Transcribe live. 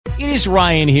It is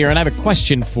Ryan here, and I have a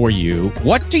question for you.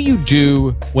 What do you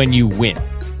do when you win?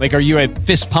 Like, are you a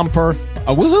fist pumper,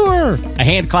 a woohooer, a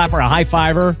hand clapper, a high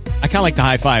fiver? I kind of like the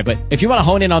high five, but if you want to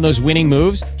hone in on those winning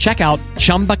moves, check out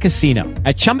Chumba Casino.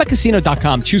 At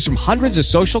ChumbaCasino.com, choose from hundreds of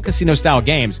social casino-style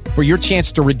games for your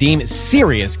chance to redeem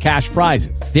serious cash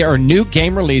prizes. There are new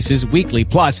game releases weekly,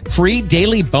 plus free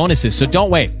daily bonuses. So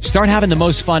don't wait. Start having the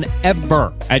most fun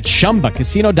ever at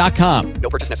ChumbaCasino.com.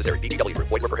 No purchase necessary. VGW Group.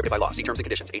 Void where prohibited by law. See terms and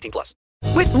conditions. 18+.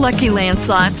 With Lucky Land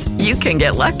Slots, you can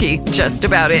get lucky just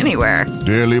about anywhere.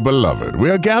 Dearly beloved,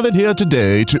 we are gathered here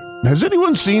today to... Has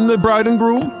anyone seen the bride and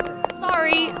groom?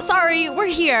 Sorry, we're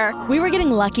here. We were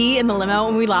getting lucky in the limo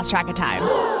and we lost track of time.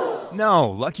 No,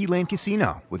 Lucky Land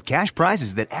Casino, with cash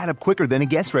prizes that add up quicker than a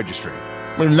guest registry.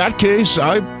 In that case,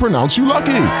 I pronounce you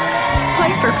lucky.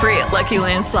 Play for free at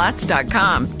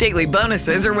LuckyLandSlots.com. Daily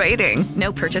bonuses are waiting.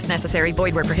 No purchase necessary.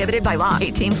 Void where prohibited by law.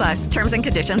 18+. Terms and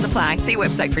conditions apply. See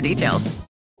website for details.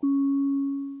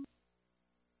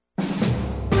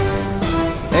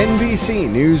 NBC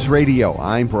News Radio,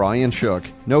 I'm Brian Shook.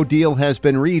 No deal has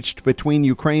been reached between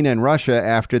Ukraine and Russia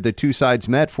after the two sides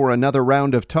met for another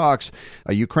round of talks.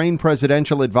 A Ukraine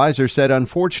presidential advisor said,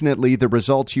 unfortunately, the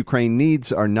results Ukraine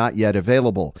needs are not yet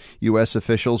available. U.S.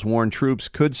 officials warn troops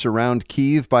could surround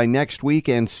Kyiv by next week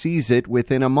and seize it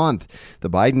within a month. The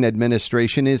Biden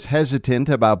administration is hesitant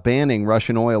about banning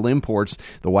Russian oil imports.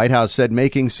 The White House said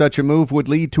making such a move would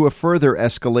lead to a further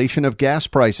escalation of gas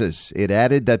prices. It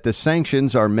added that the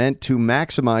sanctions are meant to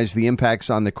maximize the impacts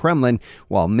on the Kremlin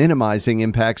while minimizing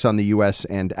impacts on the U.S.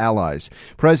 and allies.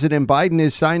 President Biden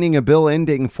is signing a bill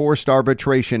ending forced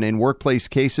arbitration in workplace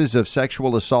cases of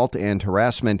sexual assault and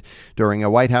harassment. During a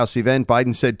White House event,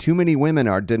 Biden said too many women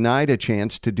are denied a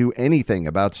chance to do anything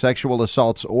about sexual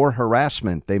assaults or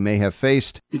harassment they may have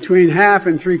faced. Between half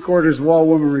and three-quarters of all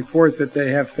women report that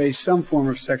they have faced some form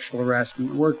of sexual harassment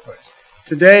in the workplace.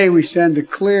 Today, we send a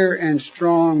clear and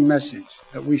strong message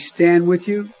that we stand with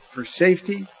you for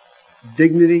safety,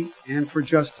 dignity, and for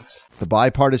justice. The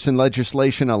bipartisan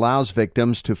legislation allows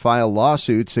victims to file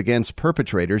lawsuits against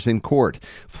perpetrators in court.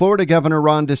 Florida Governor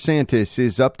Ron DeSantis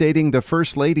is updating the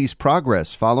First Lady's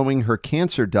progress following her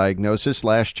cancer diagnosis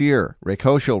last year. Rick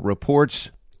Hoschel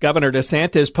reports. Governor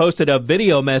DeSantis posted a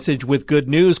video message with good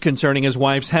news concerning his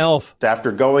wife's health.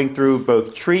 After going through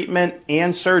both treatment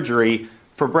and surgery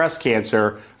for breast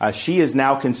cancer, she is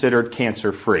now considered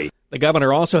cancer-free. The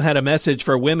governor also had a message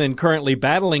for women currently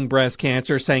battling breast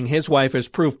cancer, saying his wife is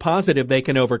proof positive they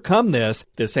can overcome this.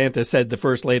 DeSantis said the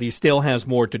First Lady still has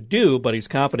more to do, but he's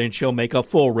confident she'll make a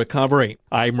full recovery.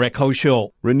 I'm Rick Hoschel.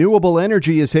 Renewable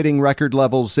energy is hitting record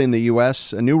levels in the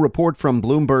U.S. A new report from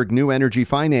Bloomberg New Energy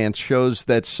Finance shows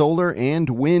that solar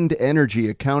and wind energy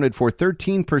accounted for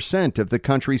 13% of the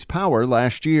country's power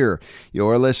last year.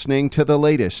 You're listening to the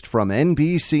latest from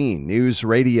NBC News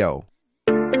Radio.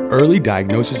 Early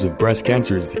diagnosis of breast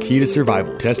cancer is the key to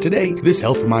survival. Test today. This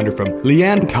health reminder from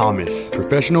Leanne Thomas,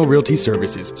 Professional Realty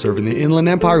Services, serving the Inland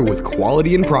Empire with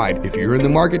quality and pride. If you're in the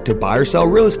market to buy or sell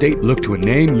real estate, look to a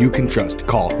name you can trust.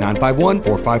 Call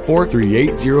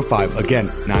 951-454-3805. Again,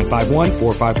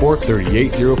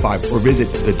 951-454-3805. Or visit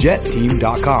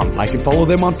thejetteam.com. Like and follow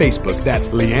them on Facebook. That's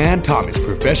Leanne Thomas,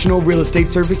 Professional Real Estate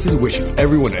Services, wishing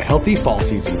everyone a healthy fall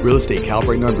season. Real estate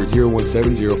calibrate number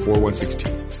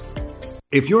 0170412.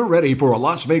 If you're ready for a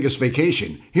Las Vegas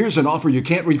vacation, here's an offer you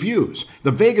can't refuse.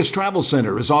 The Vegas Travel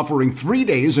Center is offering 3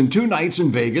 days and 2 nights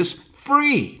in Vegas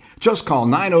free. Just call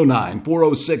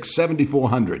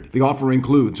 909-406-7400. The offer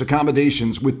includes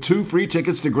accommodations with 2 free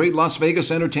tickets to Great Las Vegas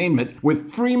Entertainment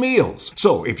with free meals.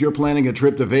 So if you're planning a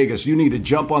trip to Vegas, you need to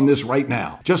jump on this right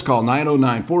now. Just call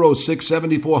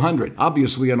 909-406-7400.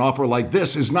 Obviously, an offer like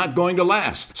this is not going to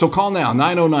last. So call now,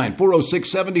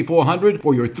 909-406-7400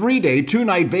 for your 3-day,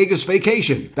 2-night Vegas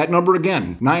vacation. That number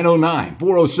again,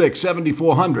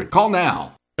 909-406-7400. Call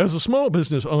now. As a small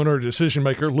business owner or decision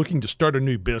maker looking to start a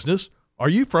new business, are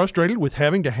you frustrated with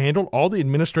having to handle all the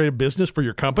administrative business for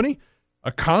your company?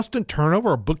 A constant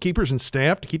turnover of bookkeepers and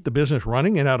staff to keep the business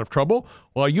running and out of trouble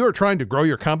while you are trying to grow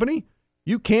your company?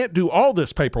 You can't do all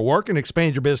this paperwork and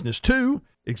expand your business too.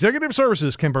 Executive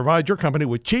Services can provide your company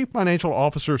with chief financial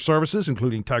officer services,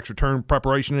 including tax return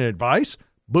preparation and advice,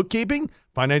 bookkeeping,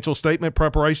 financial statement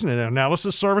preparation and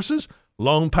analysis services,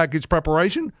 loan package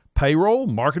preparation, payroll,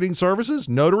 marketing services,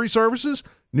 notary services,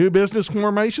 new business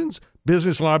formations,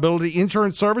 business liability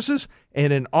insurance services,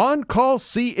 and an on-call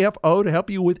CFO to help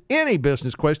you with any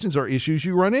business questions or issues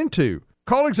you run into.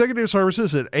 Call Executive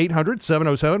Services at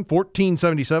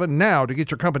 800-707-1477 now to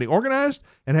get your company organized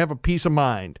and have a peace of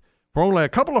mind. For only a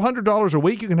couple of $100 a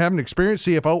week, you can have an experienced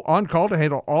CFO on call to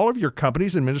handle all of your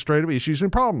company's administrative issues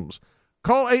and problems.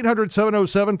 Call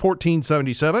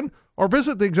 800-707-1477 or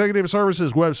visit the Executive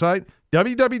Services website,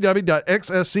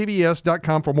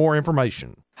 www.xscbs.com, for more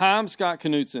information. Hi, I'm Scott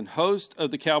Knutson, host of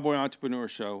the Cowboy Entrepreneur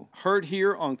Show, heard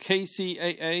here on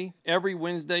KCAA every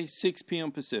Wednesday, 6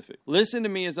 p.m. Pacific. Listen to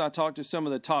me as I talk to some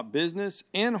of the top business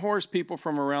and horse people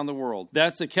from around the world.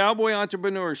 That's the Cowboy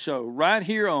Entrepreneur Show right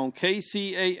here on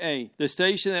KCAA, the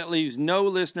station that leaves no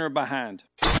listener behind.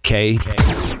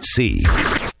 KCAA.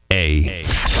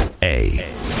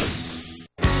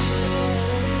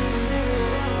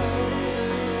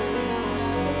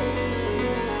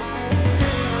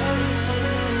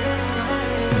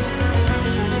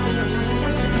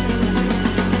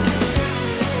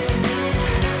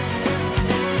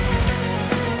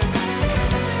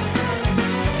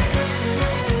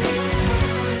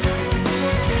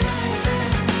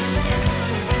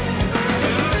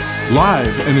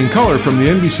 Live and in color from the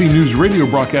NBC News radio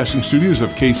broadcasting studios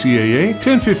of KCAA,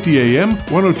 1050 AM,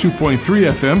 102.3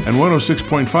 FM, and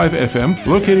 106.5 FM,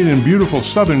 located in beautiful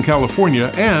Southern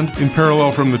California, and in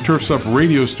parallel from the Turfs Up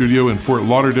radio studio in Fort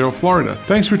Lauderdale, Florida.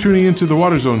 Thanks for tuning in to the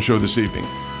Water Zone Show this evening.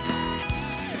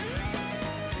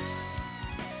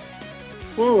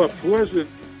 Well, a pleasant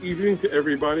evening to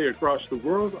everybody across the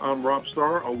world. I'm Rob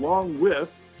Starr, along with,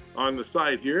 on the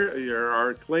side here,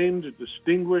 our acclaimed,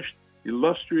 distinguished,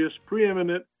 illustrious,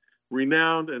 preeminent,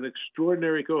 renowned, and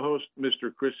extraordinary co-host,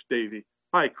 Mr. Chris Davey.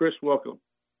 Hi, Chris. Welcome.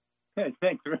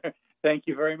 Thank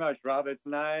you very much, Rob. It's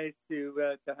nice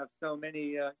to have so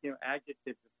many adjectives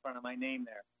in front of my name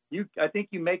there. I think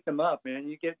you make them up, man.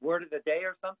 You get word of the day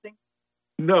or something?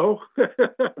 No.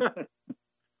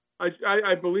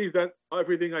 I believe that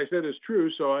everything I said is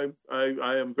true, so I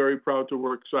am very proud to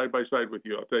work side by side with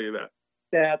you. I'll tell you that.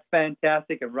 That's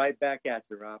fantastic, and right back at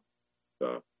you, Rob.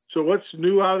 So what's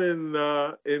new out in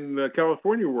the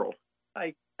California world?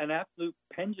 Like an absolute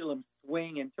pendulum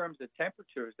swing in terms of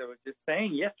temperatures. I was just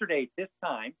saying yesterday at this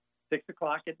time, 6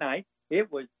 o'clock at night, it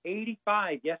was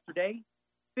 85 yesterday,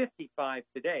 55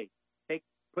 today.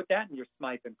 Put that in your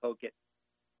snipe and poke it.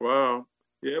 Wow.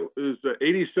 Yeah, it was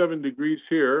 87 degrees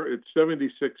here. It's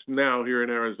 76 now here in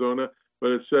Arizona,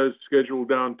 but it says scheduled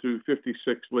down to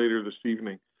 56 later this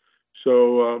evening.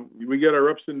 So we get our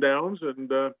ups and downs, and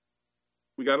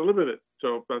we got to live with it.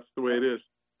 So that's the way it is.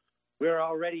 We're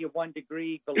already 1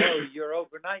 degree below your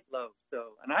overnight low.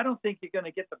 And I don't think you're going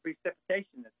to get the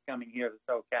precipitation that's coming here to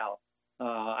SoCal.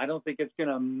 I don't think it's going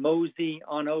to mosey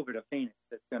on over to Phoenix.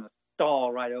 It's going to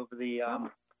stall right over the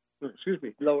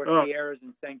lower Sierras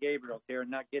and San Gabriel here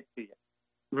and not get to you.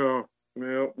 No,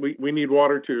 well, we need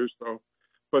water too. So,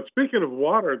 but speaking of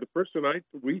water, the person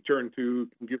we turn to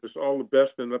can give us all the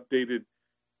best and updated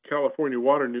California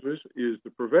water news is the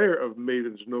purveyor of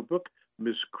Maiden's Notebook,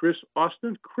 Miss Chris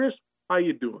Austin. Chris, how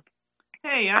you doing?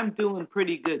 Hey, I'm doing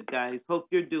pretty good, guys. Hope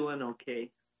you're doing okay.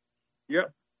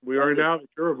 Yep, we are now at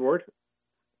your board.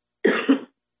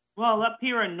 Well, up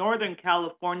here in Northern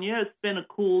California, it's been a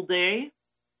cool day,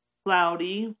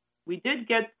 cloudy. We did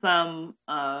get some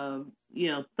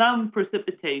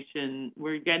precipitation.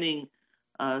 We're getting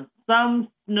some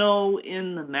snow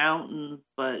in the mountains,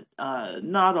 but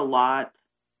not a lot.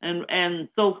 And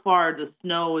so far, the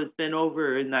snow has been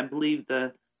over, and I believe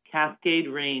the Cascade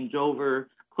Range over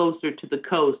closer to the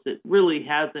coast. It really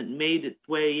hasn't made its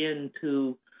way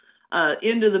into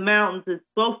the mountains. It's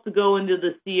supposed to go into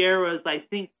the Sierras, I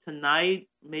think, tonight,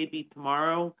 maybe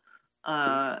tomorrow.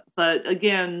 But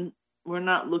again, we're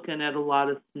not looking at a lot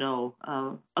of snow.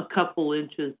 A couple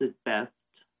inches at best.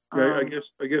 I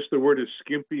guess the word is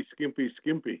skimpy.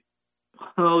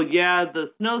 Oh yeah,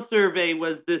 the snow survey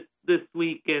was this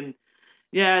week, and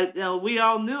yeah, we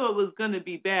all knew it was going to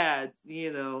be bad.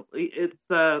 It's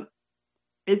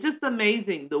just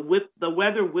amazing the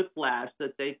weather whiplash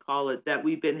that they call it that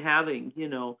we've been having.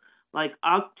 Like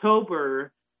last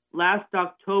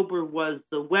October was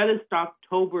the wettest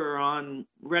October on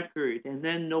record, and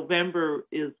then November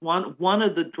is one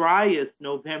of the driest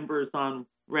Novembers on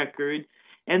record.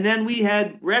 And then we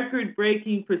had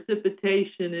record-breaking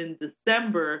precipitation in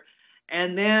December,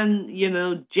 and then,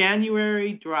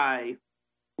 January dry,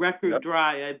 record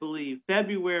dry, I believe.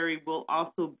 February will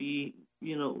also be,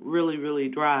 really, really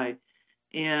dry.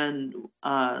 And,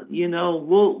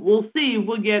 we'll see.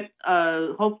 We'll get,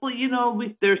 hopefully,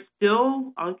 there's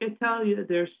still, I can tell you,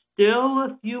 there's still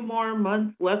a few more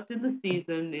months left in the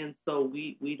season, and so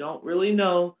we don't really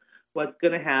know what's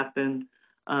going to happen.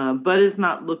 But it's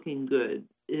not looking good.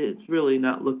 It's really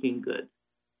not looking good.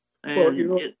 And well,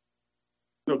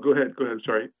 no, go ahead.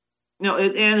 Sorry. No,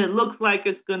 and it looks like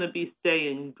it's going to be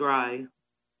staying dry.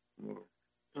 Well,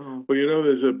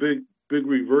 there's a big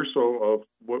reversal of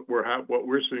what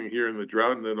we're seeing here in the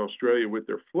drought and in Australia with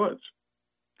their floods.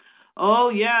 Oh,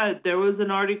 yeah, there was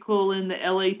an article in the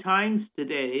LA Times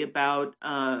today about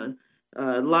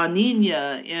La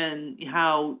Nina and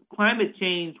how climate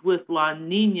change with La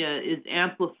Nina is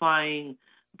amplifying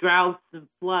droughts and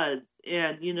floods.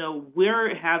 And,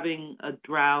 we're having a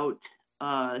drought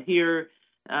here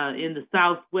in the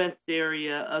southwest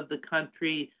area of the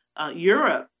country.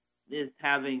 Europe is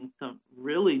having some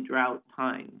really drought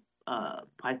times.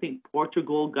 I think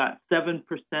Portugal got 7%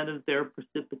 of their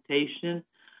precipitation.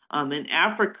 And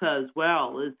Africa as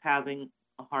well is having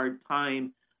a hard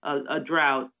time, a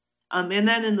drought. And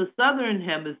then in the southern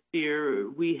hemisphere,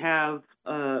 we have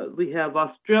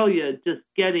Australia just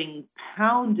getting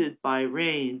pounded by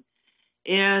rain.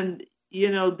 And,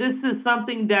 this is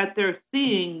something that they're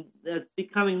seeing that's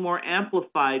becoming more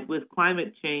amplified with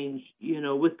climate change,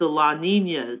 with the La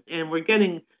Ninas. And we're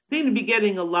seem to be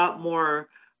getting a lot more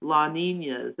La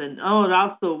Ninas. And, and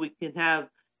also we can have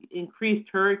increased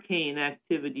hurricane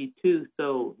activity too.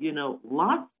 So,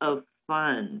 lots of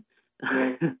fun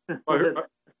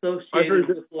associated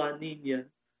with La Nina.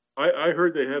 I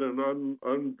heard they had an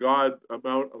ungod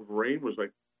amount of rain. Was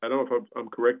like, I don't know if I'm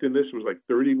correct in this. It was like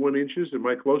 31 inches. Am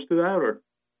I close to that? Or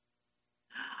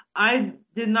I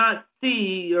did not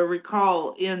see or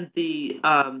recall in the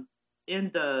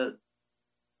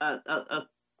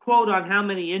quote on how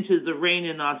many inches of rain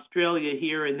in Australia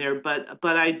here and there, but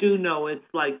I do know it's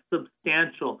like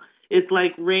substantial. It's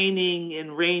like raining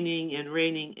and raining and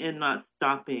raining and not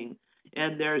stopping.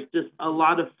 And there's just a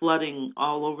lot of flooding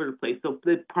all over the place. So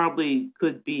it probably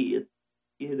could be,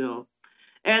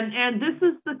 And this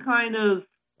is the kind of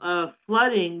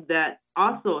flooding that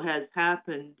also has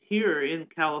happened here in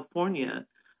California.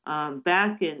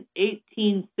 Back in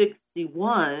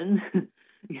 1861,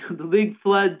 the big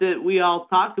flood that we all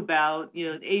talk about,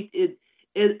 it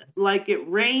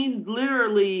rained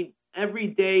literally every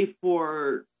day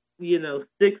for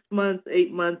 6 months,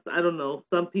 8 months, I don't know.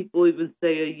 Some people even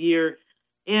say a year.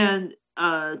 And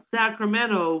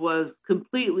Sacramento was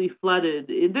completely flooded.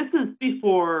 This is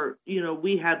before,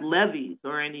 we had levees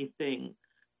or anything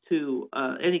to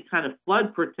any kind of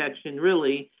flood protection,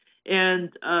 really. And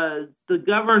the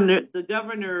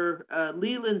governor,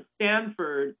 Leland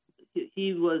Stanford,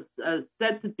 he was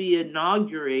set to be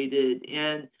inaugurated,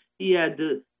 and he had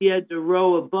to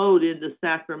row a boat into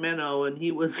Sacramento, and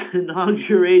he was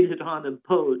inaugurated on a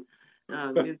boat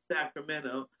in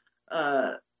Sacramento.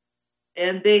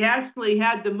 And they actually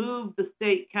had to move the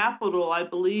state capital, I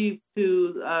believe,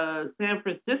 to San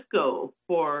Francisco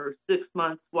for 6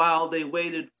 months while they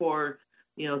waited for,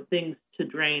 things to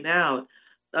drain out.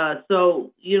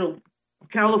 So,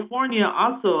 California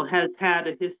also has had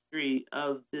a history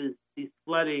of these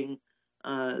flooding,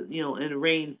 and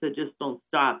rains that just don't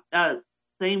stop.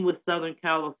 Same with Southern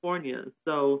California.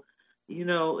 So,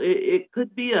 it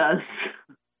could be us.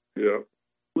 Yeah.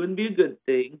 Wouldn't be a good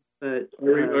thing. But I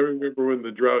remember when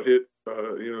the drought hit,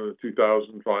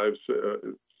 2005,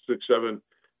 6, 7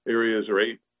 areas or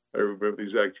 8. I remember the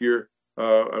exact year.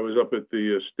 I was up at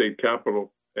the state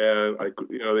capitol, and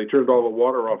they turned all the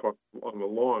water off on the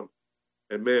lawn,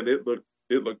 and man, it looked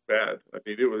bad. I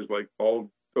mean, it was like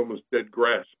almost dead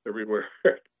grass everywhere.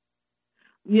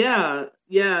 Yeah,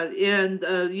 and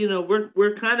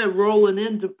we're kind of rolling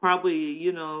into probably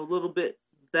a little bit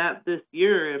that this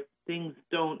year if things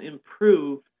don't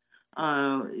improve.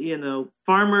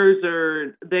 Farmers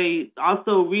they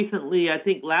also recently, I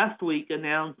think last week,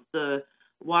 announced the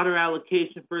water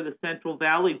allocation for the Central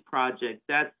Valley Project.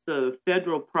 That's the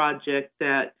federal project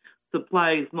that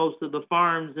supplies most of the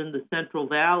farms in the Central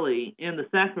Valley and the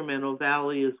Sacramento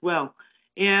Valley as well.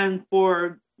 And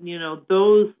for,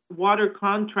 those water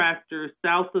contractors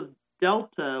south of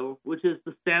Delta, which is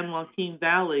the San Joaquin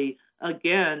Valley,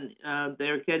 again,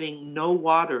 they're getting no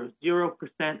water,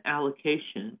 0%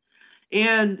 allocation.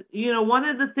 And, one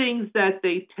of the things that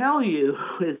they tell you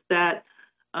is that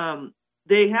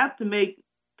they have to make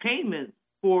payments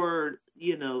for,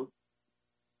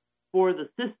 for the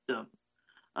system.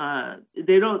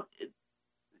 They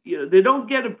don't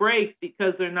get a break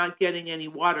because they're not getting any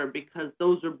water, because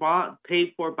those are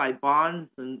paid for by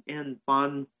bonds, and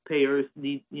bond payers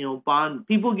need,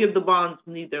 people give the bonds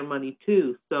need their money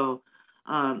too. So,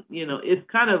 it's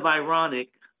kind of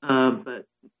ironic, but,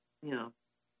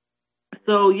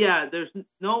 So, yeah, there's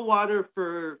no water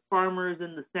for farmers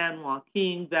in the San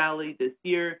Joaquin Valley this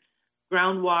year.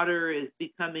 Groundwater is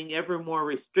becoming ever more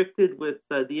restricted with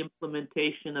the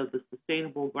implementation of the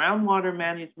Sustainable Groundwater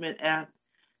Management Act.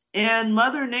 And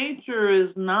Mother Nature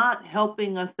is not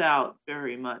helping us out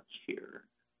very much here.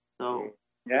 So,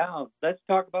 yeah, let's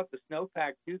talk about the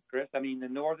snowpack too, Chris. I mean, the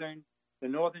northern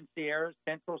Sierras,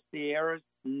 central Sierras,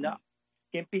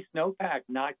 skimpy snowpack,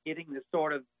 not getting the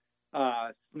sort of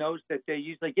snows that they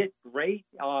usually get. Great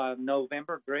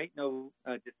November, great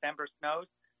December snows,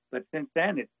 but since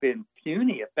then it's been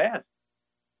puny at best.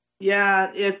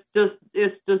 Yeah, it's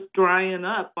just drying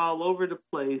up all over the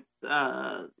place.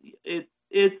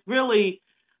 It's really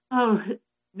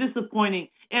disappointing.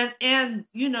 And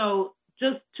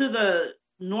just to the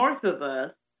north of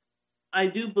us, I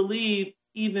do believe,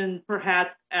 even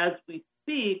perhaps as we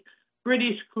speak,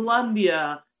 British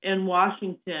Columbia and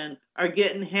Washington are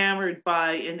getting hammered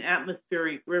by an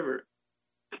atmospheric river.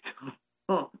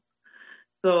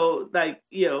 So,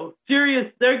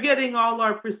 serious, they're getting all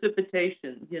our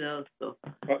precipitation, so.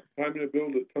 Time to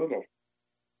build a tunnel.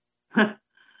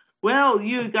 Well,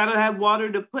 you got to have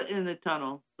water to put in the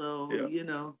tunnel, so,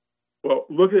 Well,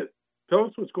 tell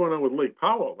us what's going on with Lake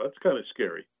Powell. That's kind of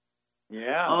scary.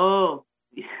 Yeah. Oh,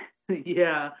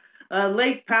 yeah.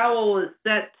 Lake Powell is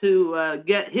set to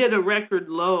hit a record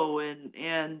low,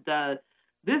 and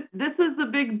this is a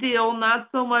big deal. Not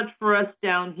so much for us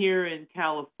down here in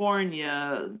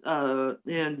California,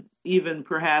 and even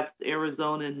perhaps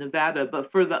Arizona and Nevada,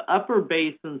 but for the upper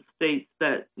basin states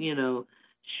that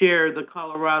share the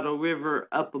Colorado River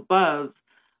up above,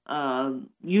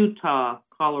 Utah,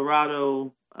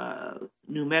 Colorado,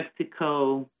 New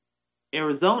Mexico,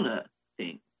 Arizona. I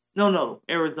think. No,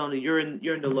 Arizona. You're in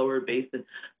the lower basin,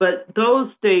 but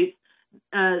those states,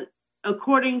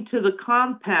 according to the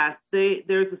compact,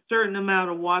 there's a certain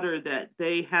amount of water that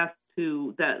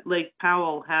Lake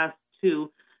Powell has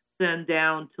to send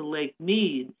down to Lake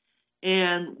Mead,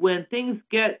 and when things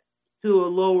get to a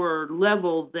lower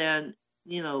level, then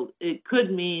it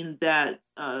could mean that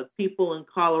people in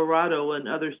Colorado and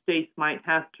other states might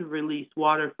have to release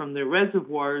water from their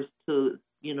reservoirs to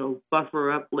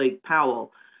buffer up Lake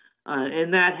Powell.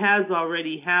 And that has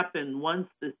already happened once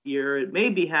this year. It may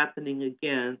be happening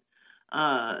again.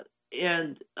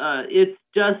 It's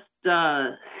just,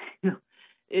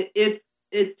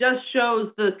 it just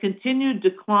shows the continued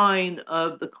decline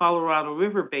of the Colorado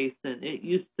River Basin. It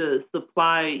used to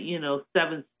supply,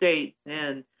 7 states,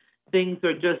 and things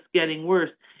are just getting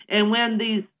worse. And when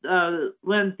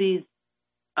these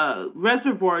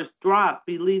reservoirs drop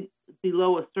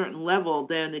below a certain level,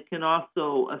 then it can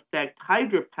also affect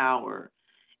hydropower.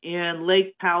 And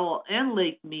Lake Powell and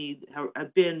Lake Mead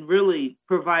have been really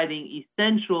providing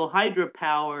essential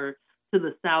hydropower to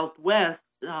the Southwest,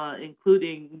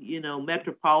 including,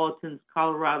 Metropolitan's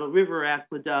Colorado River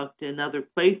Aqueduct and other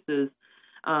places.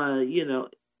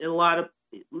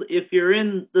 If you're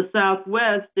in the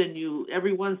Southwest and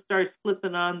everyone starts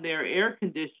flipping on their air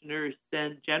conditioners,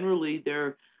 then generally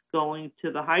they're going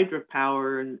to the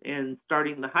hydropower and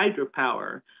starting the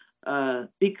hydropower,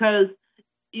 because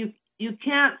you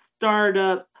can't start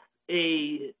up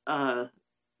a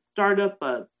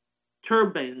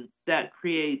turbine that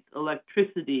creates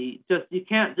electricity. You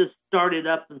can't just start it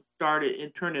up and start it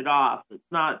and turn it off.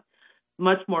 It's not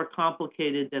much more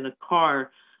complicated than a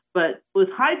car. But with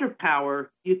hydropower,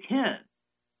 you can.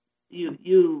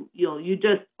 You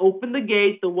just open the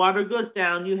gate, the water goes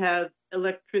down, you have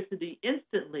electricity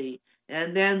instantly,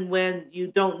 and then when you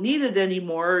don't need it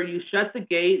anymore, you shut the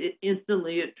gate,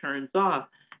 instantly it turns off.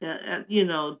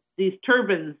 These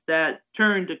turbines that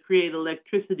turn to create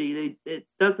electricity, it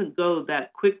doesn't go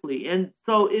that quickly, and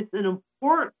so it's an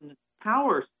important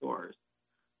power source,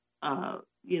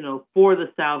 for the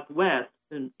Southwest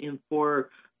and for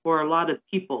a lot of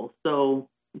people. So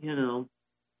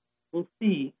we'll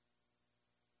see.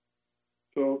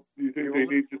 So do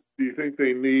you think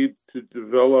they need to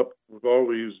develop with all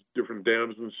these different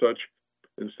dams and such,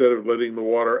 instead of letting the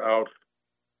water out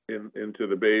into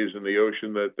the bays and the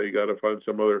ocean, that they got to find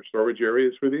some other storage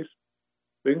areas for these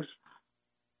things?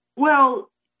 Well,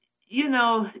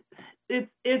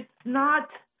 it's not.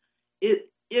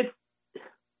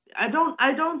 I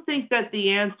don't think that the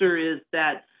answer is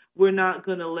that we're not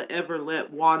going to ever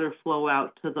let water flow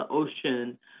out to the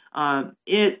ocean.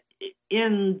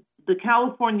 In the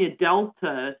California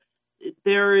Delta,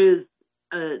 there is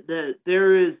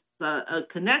a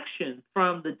connection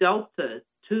from the Delta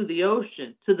to the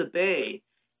ocean, to the bay.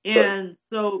 And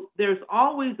so there's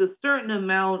always a certain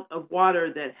amount of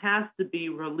water that has to be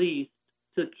released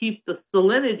to keep the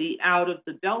salinity out of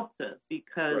the Delta,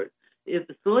 because if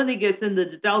the salinity gets into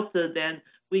the Delta, then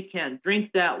we can't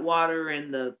drink that water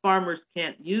and the farmers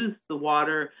can't use the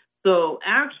water. So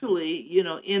actually,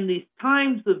 in these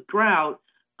times of drought,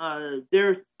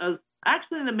 there's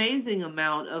actually an amazing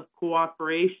amount of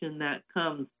cooperation that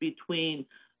comes between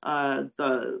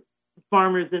the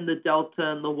farmers in the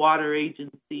Delta and the water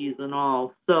agencies and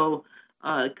all. So,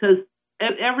 because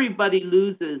everybody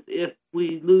loses if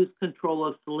we lose control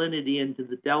of salinity into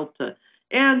the Delta.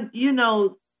 And,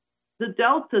 the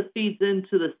Delta feeds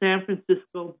into the San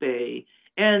Francisco Bay,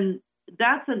 and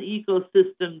that's an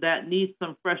ecosystem that needs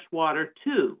some fresh water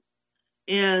too.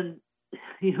 And,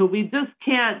 we just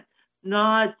can't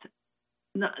not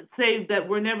say that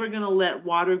we're never going to let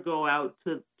water go out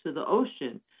to the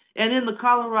ocean. And in the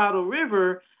Colorado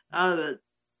River, I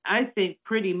think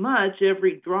pretty much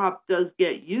every drop does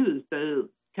get used. The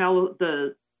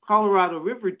Colorado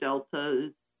River Delta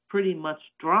is pretty much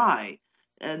dry,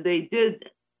 and they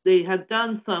had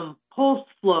done some pulse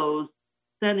flows,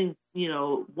 sending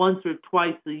once or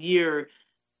twice a year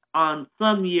on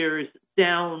some years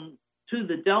down to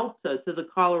the Delta, to the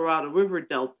Colorado River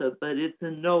Delta, but it's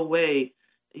in no way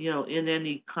in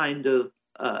any kind of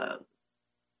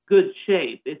good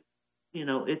shape. It's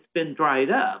been dried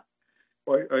up.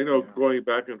 Well, I know going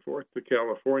back and forth to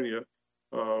California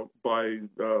by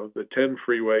the 10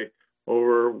 freeway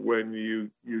over when you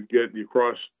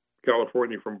cross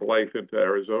California from Blythe into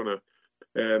Arizona,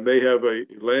 and they have a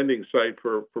landing site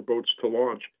for boats to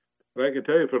launch. And I can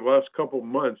tell you, for the last couple of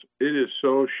months, it is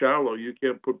so shallow you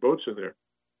can't put boats in there.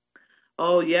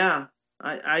 Oh yeah,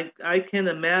 I can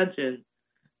imagine.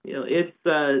 It's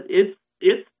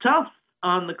tough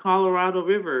on the Colorado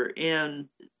River, and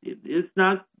it's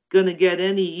not going to get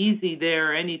any easy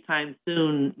there anytime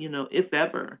soon, if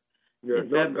ever. Yeah,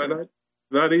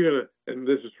 not even, and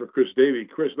this is for Chris Davey.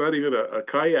 Chris, not even a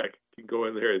kayak can go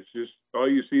in there. It's just, all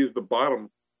you see is the bottom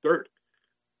dirt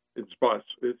in spots.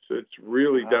 It's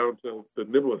really down to the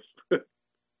nibblers.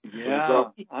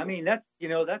 Yeah, I mean, that's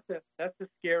a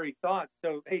scary thought.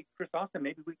 So, hey, Chris Austin,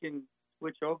 maybe we can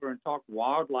switch over and talk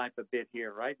wildlife a bit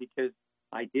here, right? Because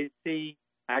I did see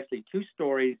actually two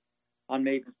stories on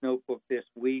Maven's Notebook this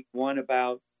week. One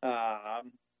about how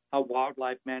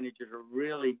wildlife managers are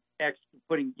really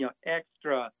breeding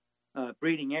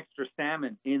extra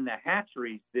salmon in the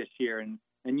hatcheries this year, and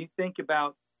you think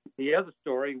about the other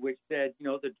story, which said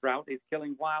the drought is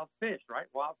killing wild fish, right?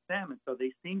 Wild salmon. So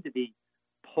they seem to be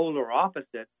polar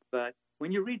opposites. But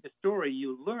when you read the story,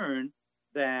 you learn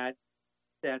that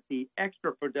the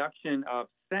extra production of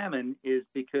salmon is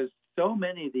because so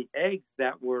many of the eggs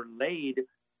that were laid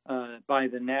by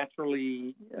the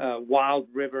naturally wild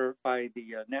river, by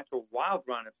the natural wild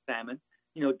run of salmon,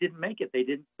 didn't make it. They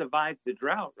didn't survive the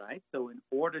drought, right? So in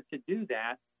order to do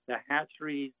that, the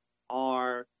hatcheries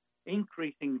are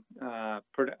increasing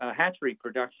hatchery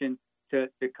production to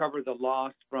cover the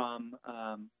loss from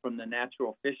the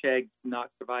natural fish eggs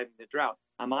not surviving the drought.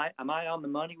 Am I on the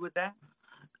money with that?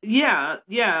 Yeah.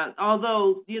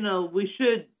 Although we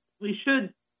should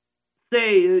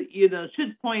say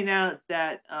should point out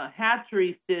that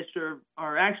hatchery fish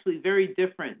are actually very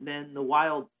different than the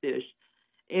wild fish,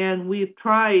 and we've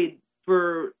tried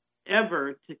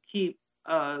forever to keep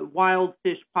wild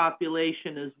fish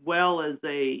population as well as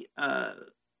a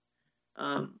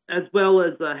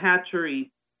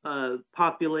hatchery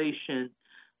population,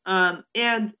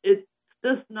 and it's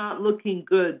just not looking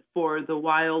good for the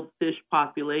wild fish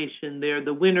population there.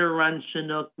 The winter run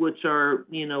Chinook, which are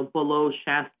below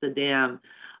Shasta Dam.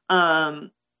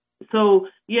 So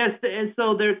yes, and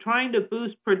so they're trying to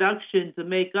boost production to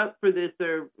make up for this.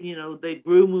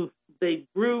 They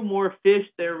grew more fish.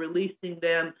 They're releasing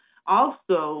them.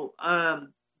 Also, I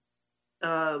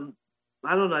don't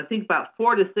know, I think about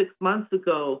 4 to 6 months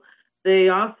ago, they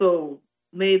also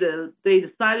they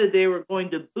decided they were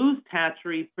going to boost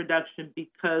hatchery production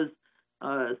because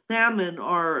salmon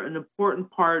are an important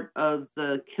part of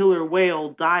the killer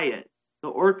whale diet, the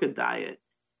orca diet.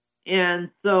 And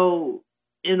so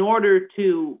in order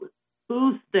to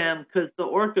boost them, because the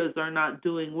orcas are not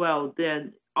doing well,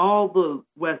 then all the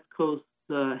West Coast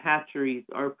hatcheries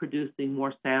are producing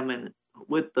more salmon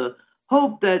with the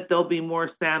hope that there'll be more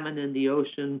salmon in the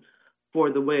ocean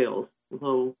for the whales.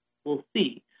 So we'll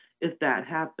see if that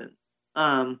happens.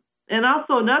 And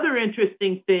also another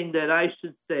interesting thing that I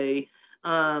should say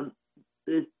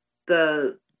is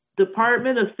the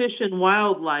Department of Fish and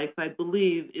Wildlife, I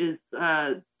believe, is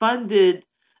funded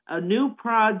a new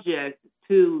project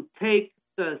to take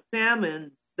the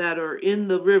salmon that are in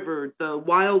the river, the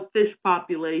wild fish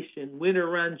population, winter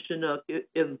run Chinook,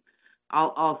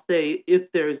 I'll say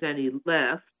if there's any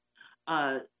left.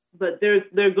 But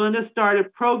they're going to start a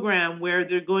program where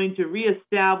they're going to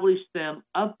reestablish them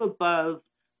up above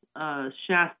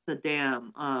Shasta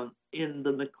Dam in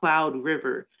the McCloud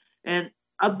River. And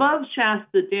above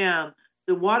Shasta Dam,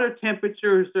 the water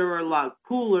temperatures are a lot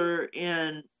cooler,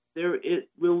 and it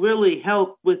will really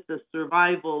help with the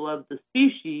survival of the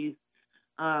species.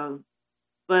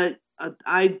 But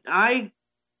I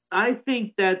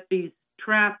think that these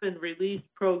trap and release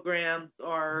programs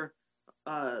are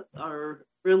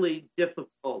really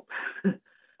difficult.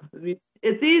 I mean,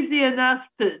 it's easy enough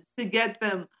to get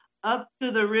them up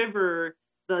to the river,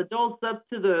 the adults up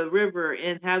to the river,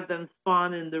 and have them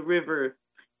spawn in the river.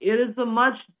 It is a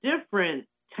much different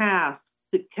task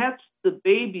to catch the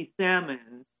baby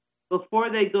salmon before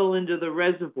they go into the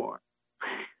reservoir.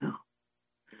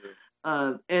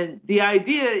 And the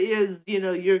idea is,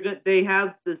 they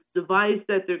have this device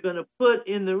that they're going to put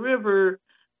in the river,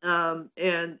 and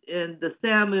the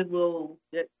salmon will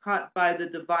get caught by the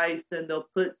device, and they'll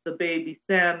put the baby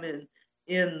salmon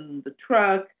in the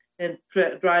truck and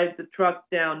drive the truck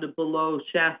down to below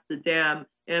Shasta Dam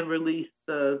and release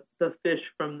the fish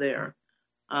from there.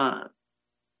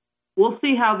 We'll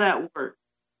see how that works.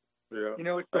 Yeah.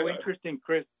 It's so interesting,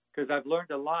 Chris, because I've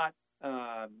learned a lot.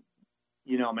 I'm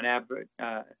an avid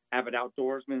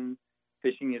outdoorsman.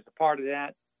 Fishing is a part of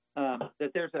that.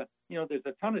 That there's a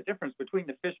ton of difference between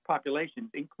the fish populations,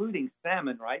 including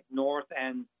salmon, right, north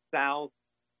and south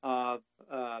of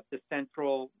the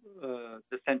Central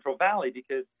Valley,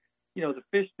 because the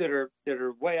fish that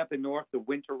are way up in north, the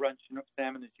winter run Chinook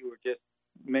salmon, as you were just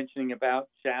mentioning about,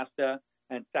 Shasta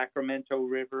and Sacramento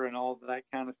River and all of that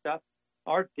kind of stuff,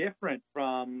 are different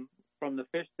from the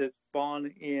fish that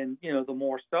spawn in the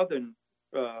more southern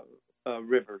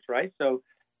rivers, right? So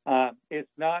it's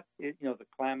not the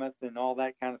Klamath and all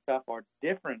that kind of stuff are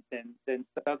different than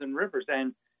southern rivers,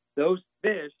 and those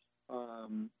fish,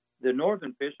 the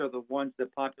northern fish, are the ones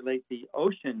that populate the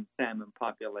ocean salmon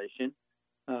population,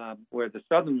 where the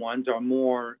southern ones are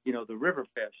more the river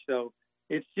fish. So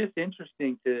it's just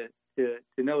interesting to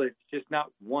know it's just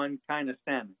not one kind of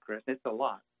salmon, Chris. It's a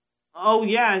lot. Oh,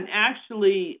 yeah, and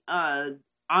actually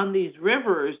on these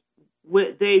rivers,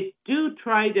 they do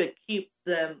try to keep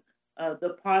them,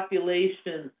 the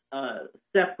populations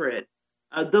separate.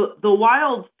 The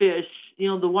wild fish,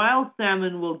 the wild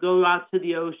salmon will go out to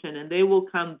the ocean and they will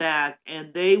come back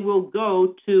and they will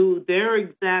go to their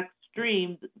exact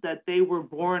stream that they were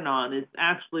born on. It's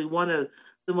actually one of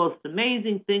the most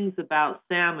amazing things about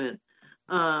salmon.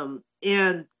 And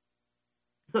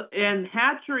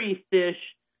hatchery fish,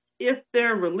 if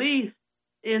they're released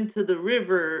into the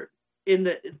river,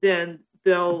 then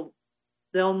they'll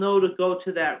know to go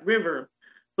to that river.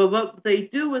 But what they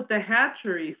do with the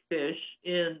hatchery fish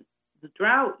in the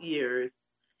drought years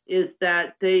is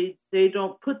that they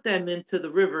don't put them into the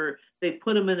river. They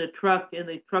put them in a truck and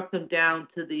they truck them down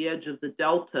to the edge of the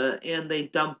delta and they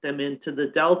dump them into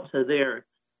the delta there.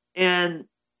 And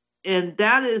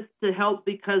that is to help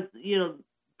because,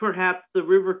 perhaps the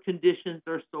river conditions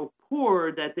are so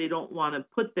poor that they don't want to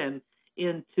put them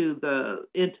into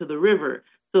the river.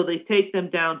 So they take them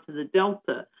down to the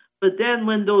delta. But then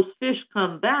when those fish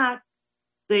come back,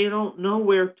 they don't know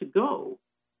where to go.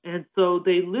 And so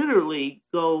they literally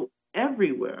go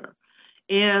everywhere.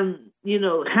 And,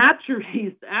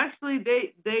 hatcheries, actually,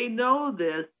 they know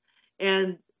this,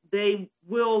 and they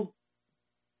will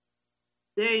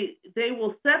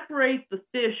separate the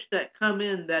fish that come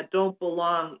in that don't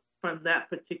belong from that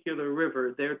particular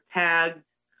river. They're tagged,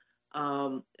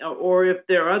 or if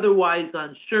they're otherwise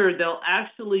unsure, they'll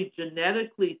actually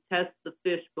genetically test the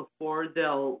fish before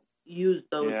they'll use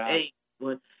those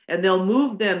eggs. And they'll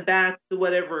move them back to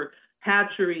whatever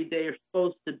hatchery they're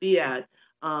supposed to be at.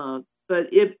 But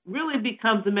it really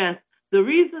becomes a mess. The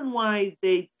reason why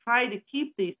they try to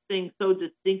keep these things so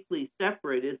distinctly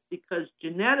separate is because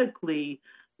genetically,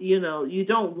 you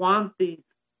don't want these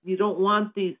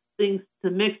things to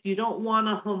mix. You don't want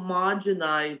to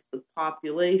homogenize the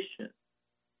population.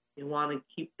 You want to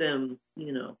keep them,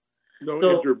 No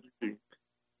interbreeding.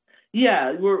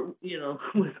 Yeah, we're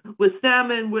with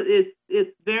salmon,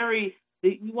 it's very.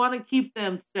 You want to keep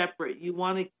them separate. You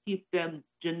want to keep them,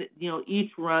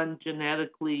 each run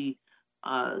genetically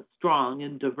strong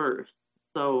and diverse.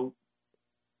 So,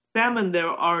 salmon there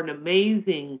are an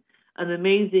amazing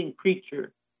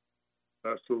creature.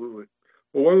 Absolutely.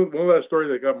 Well, one last story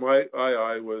that got my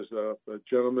eye was a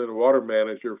gentleman, a water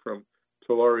manager from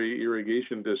Tulare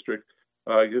Irrigation District.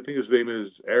 I think his name is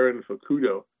Aaron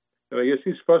Facudo. And I guess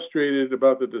he's frustrated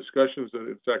about the discussions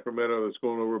in Sacramento that's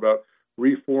going over about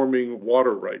reforming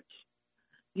water rights.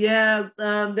 Yeah,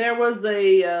 there was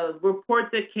a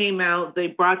report that came out. They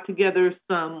brought together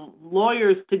some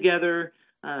lawyers together,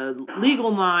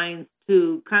 legal minds,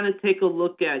 to kind of take a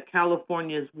look at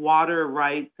California's water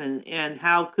rights and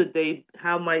how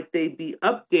might they be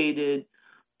updated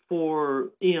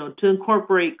for, to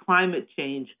incorporate climate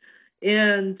change.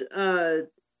 And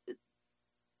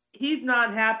he's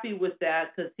not happy with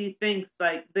that because he thinks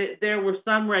like there were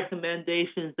some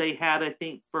recommendations they had, I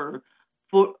think, for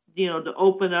to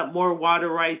open up more water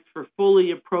rights for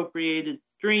fully appropriated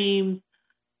streams,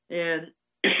 and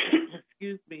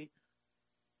excuse me,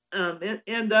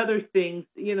 and other things.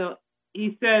 He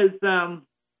says,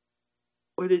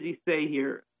 what did he say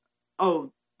here?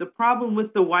 Oh, the problem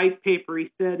with the white paper,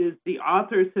 he said, is the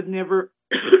authors have never,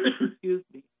 excuse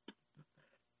me.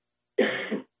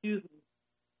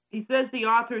 He says the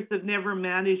authors have never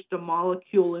managed a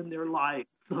molecule in their lives.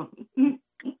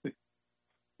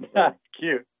 That's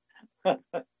cute. I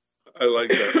like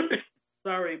that.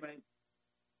 Sorry,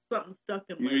 something stuck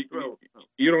in my throat.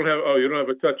 You don't have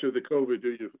a touch of the COVID,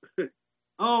 do you?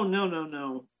 Oh,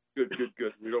 no. Good.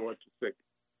 We don't want you sick.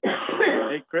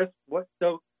 Hey, Chris, what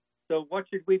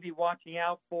should we be watching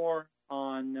out for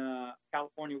on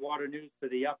California Water News for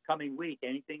the upcoming week?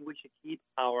 Anything we should keep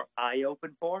our eye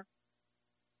open for?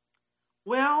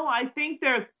 Well, I think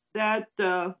that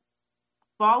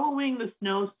following the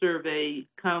snow survey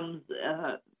comes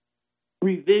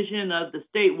revision of the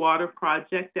State Water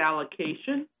Project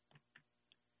allocation.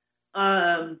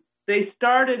 They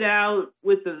started out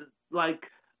with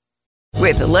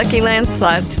With the Lucky Land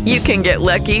Slots, you can get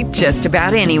lucky just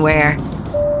about anywhere.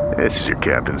 This is your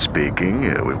captain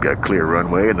speaking. We've got clear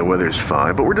runway and the weather's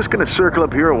fine, but we're just going to circle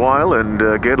up here a while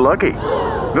and get lucky.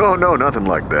 No, nothing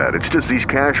like that. It's just these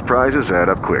cash prizes add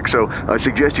up quick. So I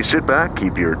suggest you sit back,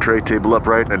 keep your tray table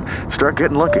upright, and start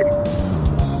getting lucky.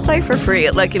 Play for free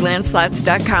at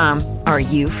LuckyLandSlots.com. Are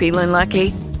you feeling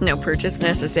lucky? No purchase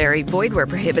necessary. Void where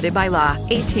prohibited by law.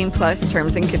 18+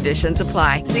 terms and conditions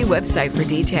apply. See website for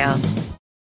details.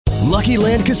 Lucky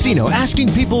Land Casino,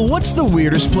 asking people, what's the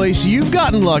weirdest place you've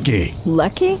gotten lucky?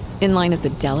 Lucky? In line at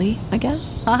the deli, I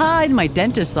guess? Aha, in my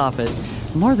dentist's office.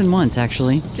 More than once,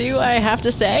 actually. Do I have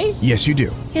to say? Yes, you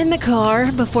do. In the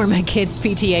car before my kids'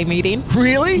 PTA meeting.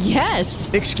 Really? Yes.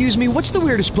 Excuse me, what's the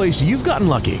weirdest place you've gotten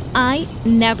lucky? I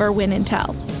never win and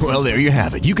tell. Well, there you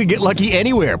have it. You can get lucky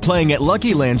anywhere, playing at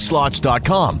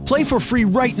LuckyLandSlots.com. Play for free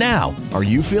right now. Are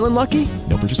you feeling lucky?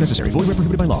 No purchase necessary. Void where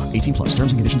prohibited by law. 18+.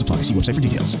 Terms and conditions apply. See website for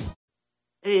details.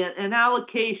 An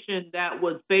allocation that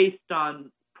was based on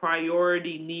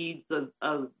priority needs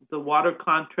of the water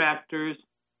contractors.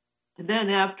 And then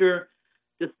after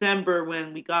December,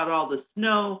 when we got all the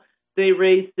snow, they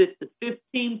raised it to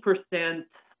 15%.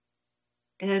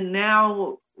 And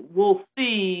now we'll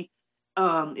see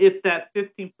if that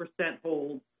 15%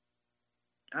 holds.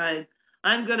 I'm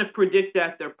going to predict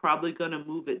that they're probably going to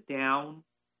move it down,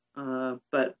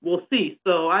 but we'll see.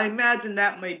 So I imagine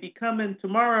that may be coming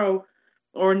tomorrow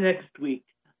or next week.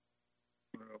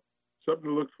 Something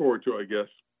to look forward to, I guess.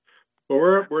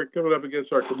 Well, we're coming up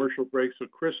against our commercial break. So,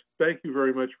 Chris, thank you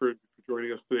very much for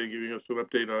joining us today, giving us an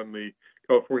update on the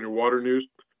California Water News.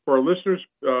 For our listeners,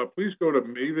 please go to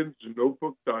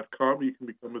mavensnotebook.com. You can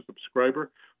become a subscriber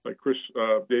like Chris,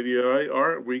 Davey, and I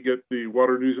are. We get the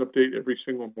Water News update every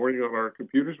single morning on our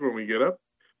computers when we get up.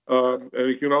 And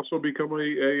you can also become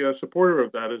a supporter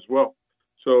of that as well.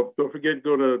 So don't forget,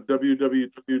 go to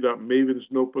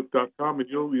www.mavensnotebook.com, and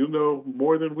you'll know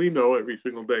more than we know every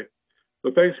single day. So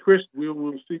thanks, Chris. We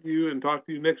will see you and talk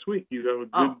to you next week. You have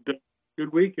a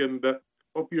good week, and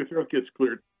hope your throat gets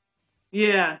cleared.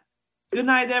 Yeah. Good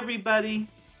night, everybody.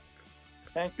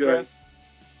 Thanks, Chris.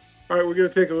 All right, we're going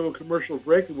to take a little commercial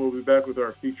break, and we'll be back with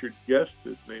our featured guest.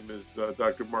 His name is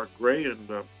Dr. Mark Gray, and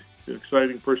an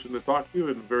exciting person to talk to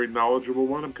and a very knowledgeable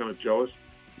one. I'm kind of jealous.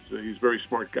 He's a very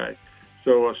smart guy.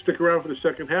 So stick around for the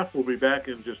second half. We'll be back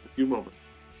in just a few moments.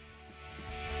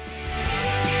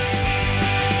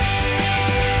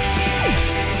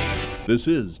 This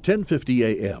is 1050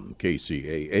 AM,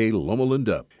 KCAA Loma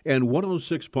Linda, and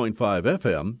 106.5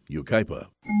 FM, Yucaipa.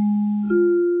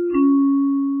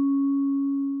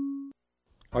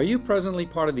 Are you presently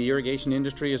part of the irrigation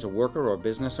industry as a worker or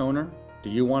business owner?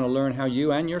 Do you want to learn how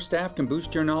you and your staff can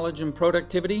boost your knowledge and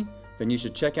productivity? Then you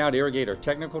should check out Irrigator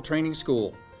Technical Training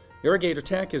School. Irrigator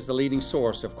Tech is the leading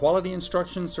source of quality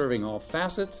instruction serving all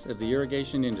facets of the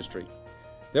irrigation industry.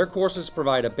 Their courses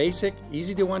provide a basic,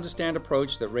 easy-to-understand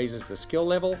approach that raises the skill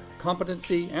level,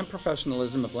 competency, and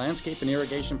professionalism of landscape and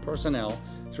irrigation personnel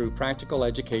through practical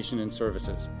education and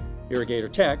services.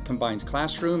 Irrigator Tech combines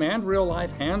classroom and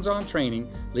real-life hands-on training,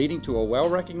 leading to a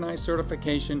well-recognized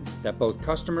certification that both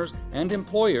customers and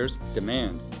employers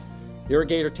demand.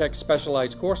 Irrigator Tech's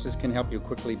specialized courses can help you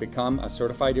quickly become a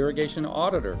certified irrigation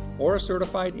auditor or a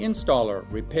certified installer,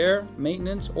 repair,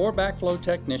 maintenance, or backflow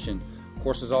technician.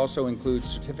 Courses also include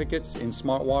certificates in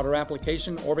smart water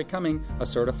application or becoming a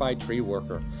certified tree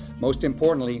worker. Most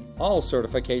importantly, all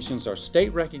certifications are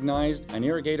state recognized, and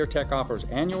Irrigator Tech offers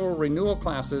annual renewal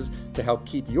classes to help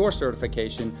keep your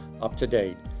certification up to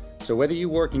date. So whether you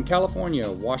work in California,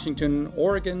 Washington,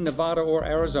 Oregon, Nevada, or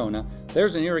Arizona,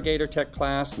 there's an Irrigator Tech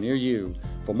class near you.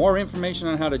 For more information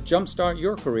on how to jumpstart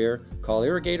your career, call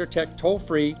Irrigator Tech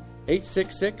toll-free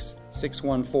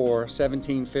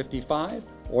 866-614-1755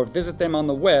 or visit them on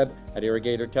the web at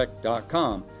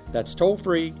irrigatortech.com. That's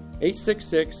toll-free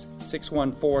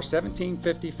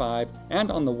 866-614-1755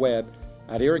 and on the web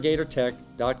at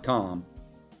irrigatortech.com.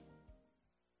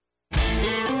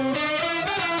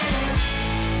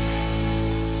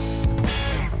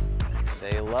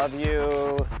 They love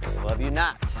you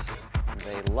not.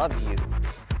 They love you.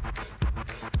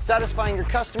 Satisfying your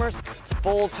customers, it's a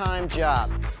full-time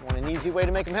job. Want an easy way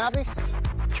to make them happy?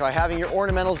 Try having your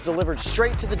ornamentals delivered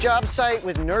straight to the job site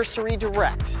with Nursery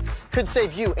Direct. Could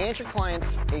save you and your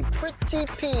clients a pretty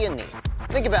peony.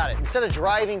 Think about it. Instead of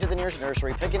driving to the nearest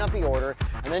nursery, picking up the order,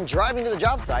 and then driving to the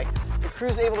job site, the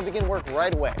crew's able to begin work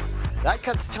right away. That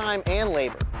cuts time and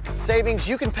labor. Savings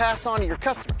you can pass on to your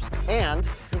customers. And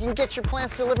you can get your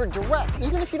plants delivered direct,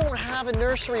 even if you don't have a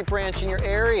nursery branch in your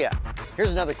area.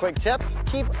 Here's another quick tip.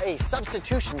 Keep a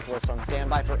substitutions list on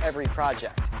standby for every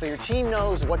project, so your team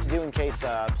knows what to do in case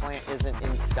a plant isn't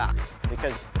in stock.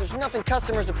 Because there's nothing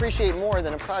customers appreciate more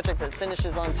than a project that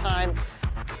finishes on time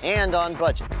and on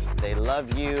budget. They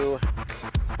love you.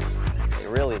 They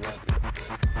really love you.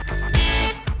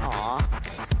 Aww.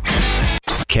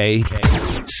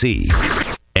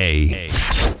 KCAA.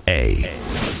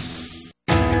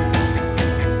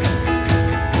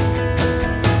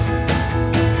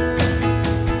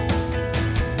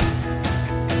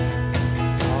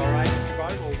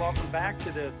 Back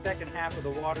to the second half of the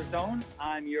Water Zone.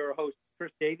 I'm your host,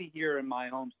 Chris Davey, here in my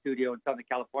home studio in Southern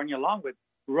California, along with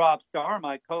Rob Starr,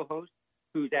 my co-host,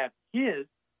 who's at his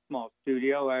small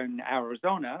studio in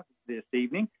Arizona this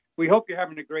evening. We hope you're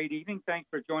having a great evening. Thanks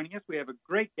for joining us. We have a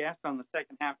great guest on the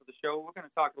second half of the show. We're going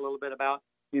to talk a little bit about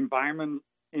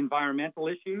environmental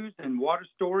issues and water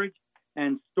storage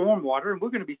and stormwater. And we're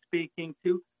going to be speaking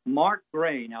to Mark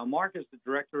Gray. Now, Mark is the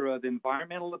Director of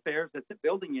Environmental Affairs at the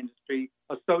Building Industry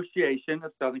Association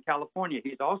of Southern California.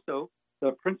 He's also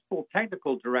the Principal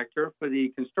Technical Director for the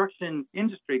Construction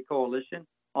Industry Coalition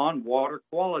on Water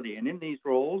Quality. And in these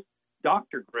roles,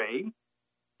 Dr. Gray,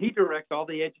 he directs all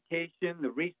the education, the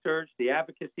research, the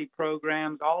advocacy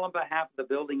programs, all on behalf of the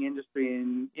building industry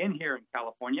in here in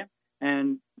California.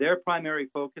 And their primary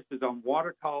focus is on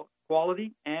water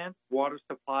quality and water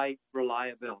supply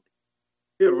reliability.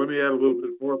 Yeah, let me add a little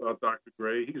bit more about Dr.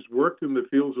 Gray. He's worked in the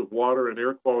fields of water and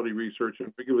air quality research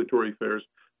and regulatory affairs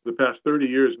for the past 30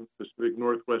 years in the Pacific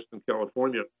Northwest and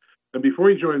California. And before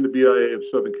he joined the BIA of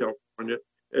Southern California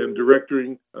and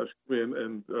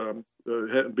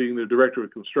being the director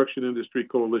of Construction Industry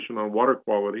Coalition on Water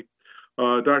Quality,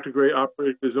 Dr. Gray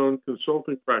operated his own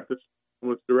consulting practice and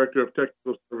was director of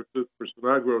technical services for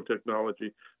Sinagro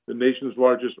Technology, the nation's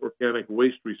largest organic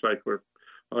waste recycler.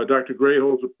 Dr. Gray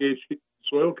holds a PhD in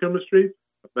soil chemistry,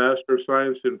 a Master of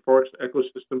Science in Forest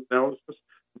Ecosystem Analysis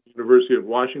from the University of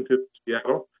Washington,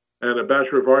 Seattle, and a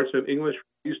Bachelor of Arts in English from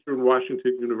Eastern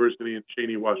Washington University in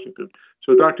Cheney, Washington.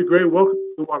 So, Dr. Gray, welcome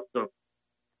to the Water Zone.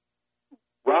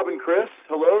 Rob and Chris,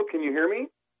 hello, can you hear me?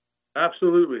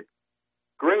 Absolutely.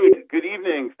 Great. Good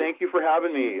evening. Thank you for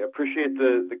having me. I appreciate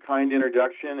the kind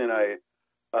introduction, and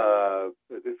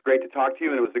it's great to talk to you,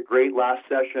 and it was a great last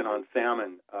session on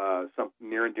salmon, something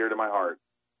near and dear to my heart.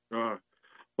 Well,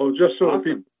 just so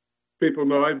awesome. people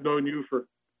know, I've known you for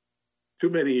too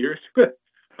many years.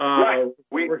 Right.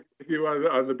 Worked with you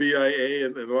on the BIA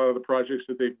and a lot of the projects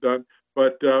that they've done,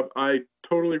 but I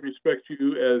totally respect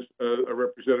you as a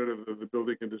representative of the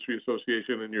Building Industry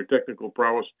Association and your technical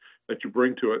prowess that you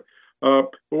bring to it.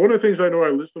 But one of the things I know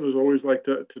our listeners always like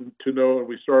to know, and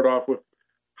we start off with,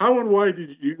 how and why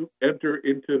did you enter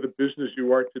into the business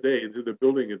you are today, into the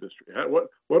building industry? What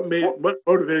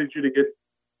motivated you to get?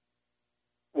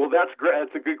 Well, that's great.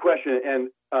 That's a good question. And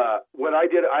what I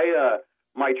did,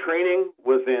 my training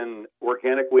was in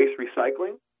organic waste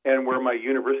recycling, and where my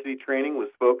university training was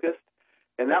focused,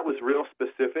 and that was real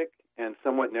specific and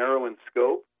somewhat narrow in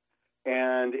scope.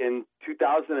 And in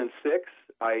 2006,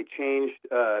 I changed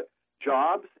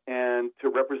jobs and to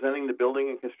representing the building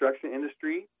and construction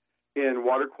industry in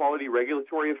water quality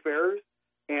regulatory affairs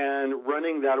and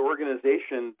running that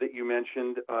organization that you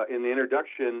mentioned in the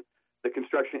introduction, the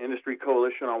Construction Industry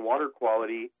Coalition on Water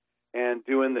Quality, and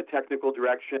doing the technical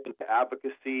direction,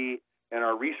 advocacy, and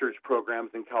our research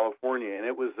programs in California. And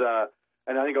it was,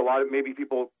 and I think a lot of maybe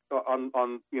people on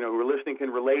who are listening can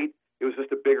relate. It was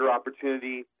just a bigger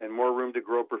opportunity and more room to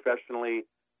grow professionally.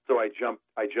 So I jumped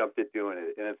at doing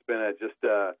it, and it's been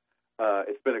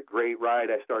it's been a great ride.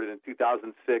 I started in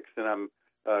 2006, and I'm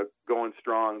going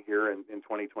strong here in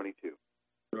 2022.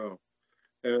 Oh.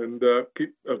 And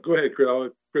go ahead, Chris. I'll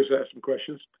let Chris ask some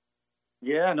questions.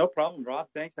 Yeah, no problem, Rob.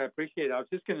 Thanks. I appreciate it. I was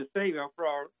just going to say,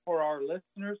 for our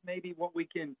listeners, maybe what we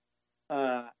can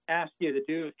ask you to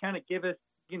do is kind of give us,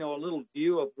 a little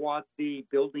view of what the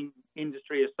Building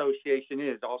Industry Association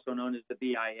is, also known as the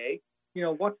BIA.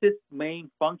 What's its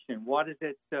main function? What does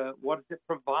it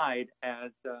provide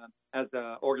as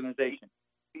an organization?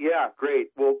 Yeah,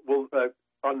 great. Well,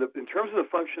 in terms of the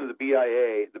function of the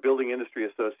BIA, the Building Industry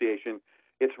Association,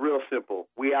 it's real simple.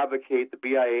 The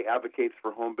BIA advocates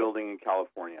for home building in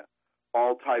California,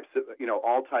 all types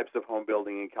of home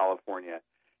building in California.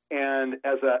 And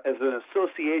as an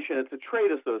association, it's a trade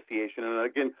association. And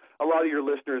again, a lot of your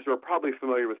listeners are probably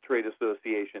familiar with trade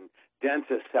associations.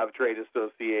 Dentists have trade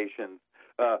associations.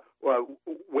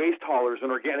 Waste haulers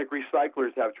and organic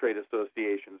recyclers have trade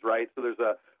associations, right? So there's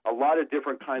a lot of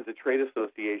different kinds of trade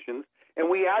associations. And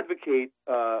we advocate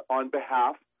on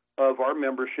behalf of our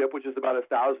membership, which is about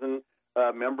 1,000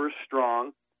 members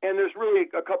strong. And there's really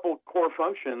a couple core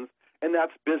functions, and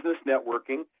that's business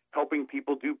networking, helping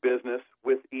people do business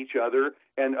with each other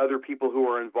and other people who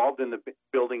are involved in the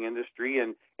building industry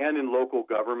and in local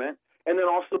government, and then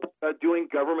also doing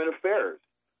government affairs,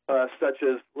 such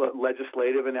as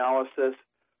legislative analysis,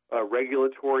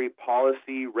 regulatory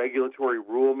policy, regulatory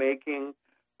rulemaking,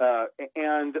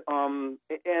 and then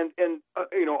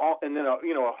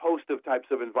a host of types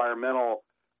of environmental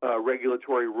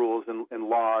regulatory rules and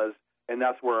laws, and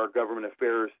that's where our government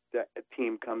affairs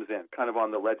team comes in, kind of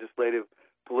on the legislative,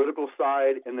 political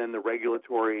side, and then the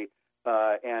regulatory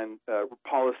and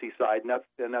policy side,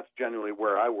 and that's generally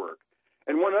where I work.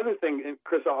 And one other thing, and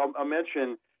Chris, I'll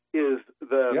mention is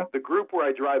the group where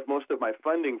I drive most of my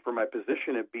funding for my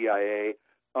position at BIA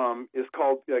is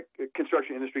called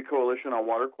Construction Industry Coalition on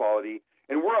Water Quality,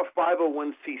 and we're a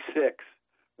 501c6,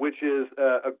 which is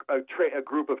a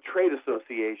group of trade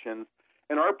associations,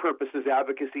 and our purpose is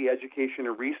advocacy, education,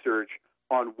 and research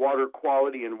on water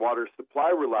quality and water supply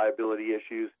reliability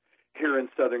issues here in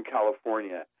Southern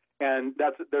California. And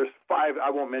there's 5, I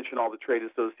won't mention all the trade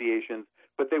associations,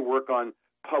 but they work on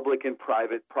public and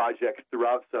private projects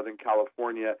throughout Southern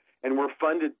California, and we're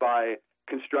funded by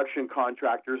construction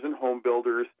contractors and home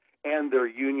builders and their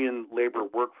union labor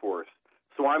workforce.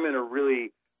 So I'm in a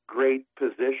really great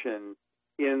position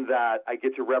in that I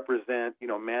get to represent,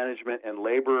 management and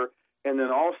labor, and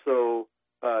then also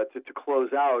to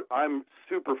close out, I'm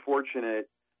super fortunate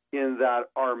in that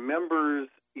our members,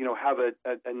 have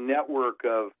a network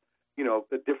of,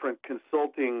 the different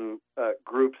consulting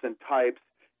groups and types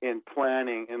in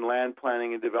planning, in land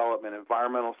planning and development,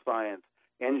 environmental science,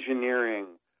 engineering,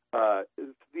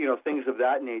 things of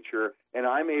that nature. And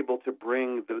I'm able to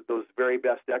bring those very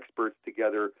best experts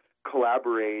together,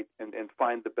 collaborate, and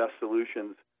find the best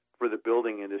solutions for the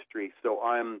building industry. So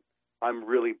I'm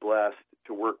really blessed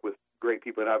to work with great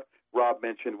people. And Rob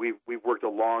mentioned we've worked a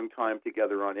long time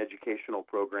together on educational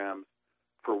programs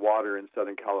for water in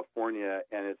Southern California,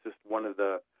 and it's just one of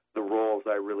the roles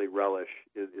I really relish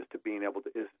is to be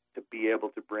able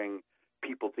to bring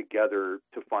people together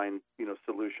to find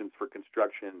solutions for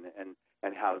construction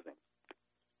and housing.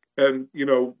 And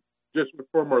just to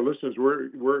inform our listeners,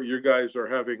 we're you guys are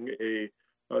having a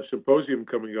symposium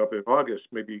coming up in August.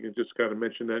 Maybe you can just kind of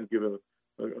mention that and give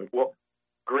Well,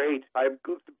 great.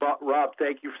 Rob,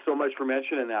 thank you so much for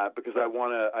mentioning that, because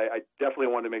I definitely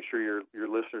want to make sure your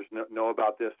listeners know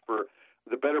about this. For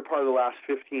the better part of the last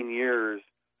 15 years,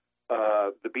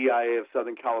 the BIA of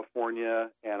Southern California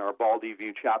and our Baldy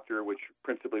View chapter, which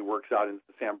principally works out in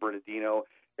the San Bernardino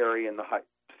area, in the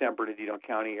San Bernardino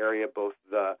County area, both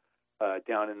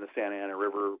down in the Santa Ana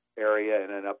River area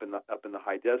and then up in the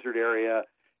high desert area.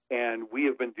 And we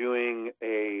have been doing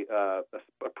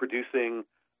producing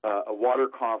a water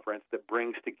conference that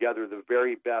brings together the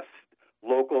very best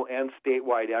local and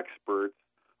statewide experts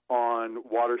on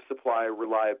water supply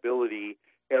reliability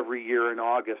every year in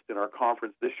August. And our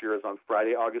conference this year is on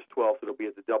Friday, August 12th. It'll be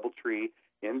at the DoubleTree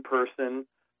in person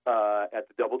at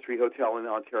the DoubleTree Hotel in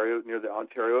Ontario, near the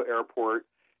Ontario Airport.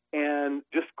 And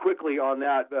just quickly on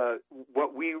that,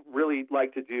 what we really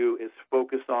like to do is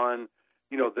focus on,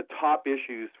 the top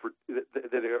issues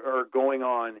that are going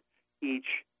on each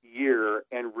year,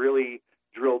 and really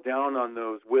drill down on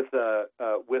those with an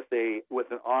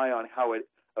eye on how it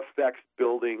affects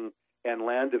building and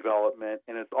land development.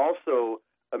 And it's also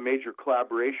a major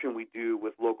collaboration we do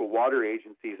with local water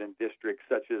agencies and districts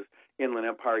such as Inland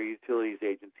Empire Utilities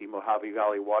Agency, Mojave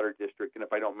Valley Water District. And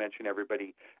if I don't mention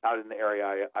everybody out in the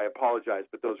area, I apologize,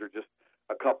 but those are just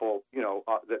a couple,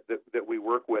 that we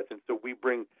work with. And so we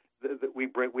bring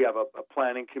we have a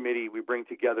planning committee. We bring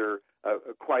together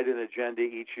quite an agenda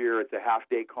each year. It's a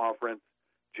half-day conference,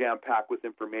 jam-packed with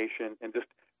information. And just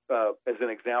as an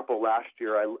example, last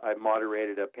year I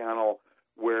moderated a panel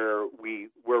where we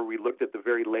looked at the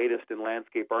very latest in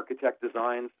landscape architect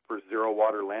designs for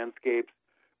zero-water landscapes.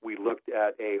 We looked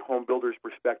at a home builder's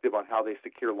perspective on how they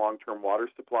secure long-term water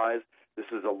supplies. This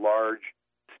is a large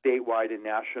statewide and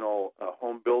national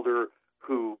home builder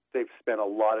who they've spent a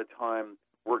lot of time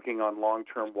working on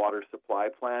long-term water supply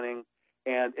planning.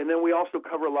 And then we also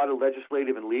cover a lot of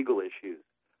legislative and legal issues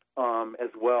as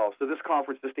well. So this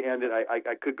conference, just to end it,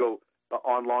 I could go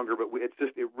on longer, but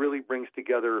it really brings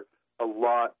together a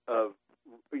lot of,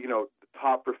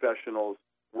 top professionals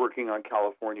working on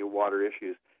California water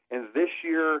issues. And this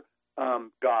year,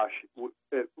 Rob,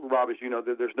 as you know,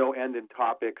 there's no end in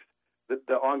topics.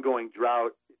 The ongoing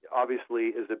drought obviously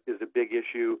is a big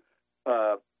issue.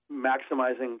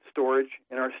 Maximizing storage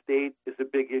in our state is a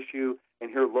big issue,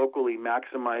 and here locally,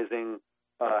 maximizing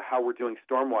how we're doing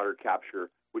stormwater capture,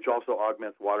 which also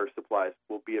augments water supplies,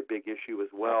 will be a big issue as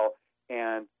well,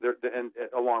 and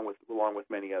along with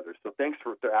many others. So thanks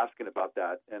for asking about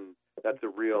that, and that's a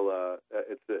real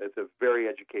it's a very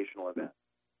educational event.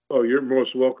 Oh, you're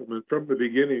most welcome. And from the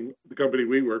beginning, the company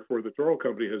we work for, the Toro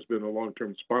Company, has been a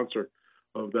long-term sponsor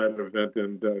of that event.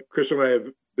 And Chris and I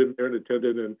have been there and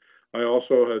attended, and I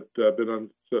also had been on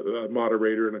a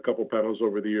moderator in a couple panels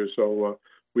over the years. So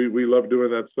we love doing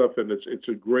that stuff, and it's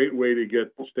a great way to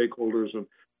get the stakeholders and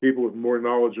people with more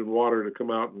knowledge in water to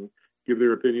come out and give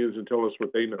their opinions and tell us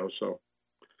what they know. So.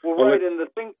 Well, right, and the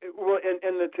thing,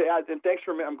 to add, and thanks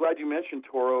I'm glad you mentioned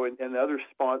Toro and the other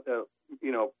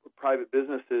private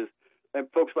businesses, and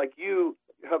folks like you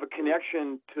have a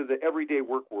connection to the everyday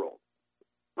work world,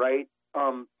 right?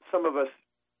 Some of us,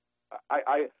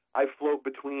 I float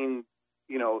between,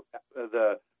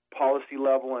 the policy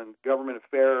level and government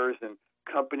affairs and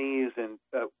companies and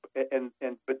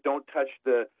but don't touch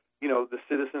the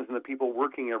citizens and the people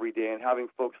working every day, and having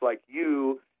folks like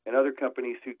you and other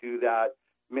companies who do that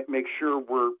make sure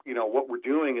what we're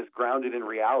doing is grounded in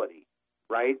reality,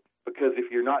 right? Because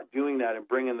if you're not doing that and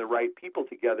bringing the right people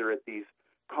together at these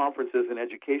conferences and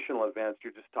educational events,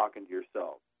 you're just talking to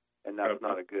yourself, and that's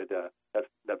not a good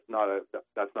that's not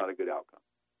a good outcome.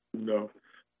 No,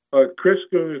 Chris,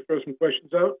 going to throw some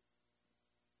questions out.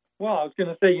 Well, I was going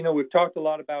to say, we've talked a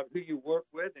lot about who you work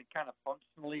with and kind of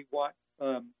functionally what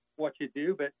you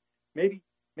do, but maybe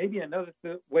another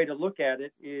way to look at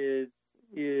it is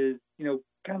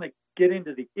kind of get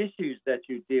into the issues that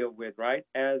you deal with, right?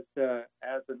 As an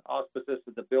auspicious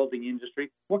of the building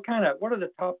industry, what are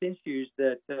the top issues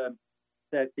that the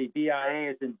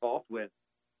BIA is involved with?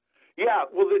 Yeah,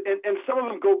 well, and some of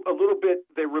them go a little bit.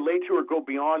 They relate to or go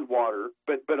beyond water,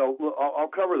 but I'll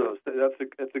cover those.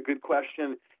 That's a good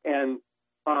question. And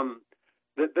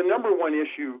the number one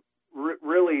issue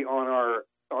really on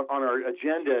our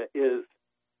agenda is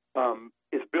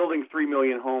building 3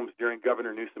 million homes during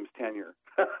Governor Newsom's tenure,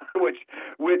 which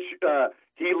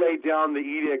he laid down the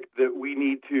edict that we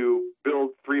need to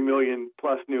build 3 million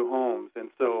plus new homes, and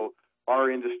so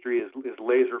our industry is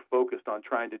laser focused on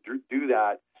trying to do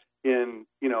that in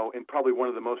probably one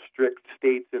of the most strict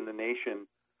states in the nation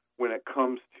when it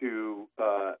comes to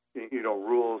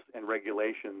rules and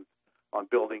regulations on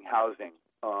building housing.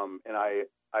 And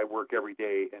I work every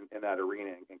day in that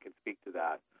arena and can speak to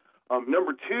that.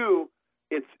 Number two,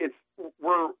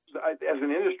 we're as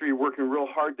an industry working real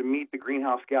hard to meet the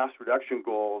greenhouse gas reduction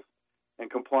goals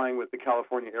and complying with the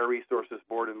California Air Resources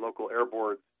Board and local air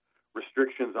boards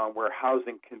restrictions on where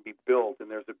housing can be built.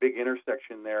 And there's a big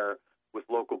intersection there with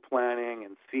local planning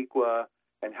and CEQA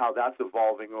and how that's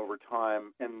evolving over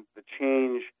time, and the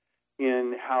change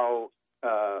in how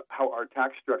our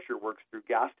tax structure works through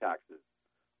gas taxes.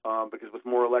 Because with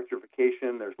more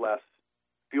electrification, there's less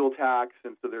fuel tax,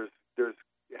 and so it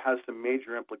has some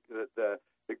major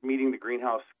meeting the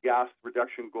greenhouse gas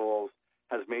reduction goals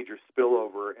has major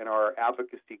spillover, and our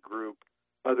advocacy group,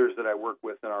 others that I work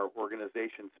with in our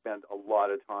organization, spend a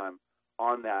lot of time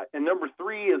on that. And number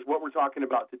three is what we're talking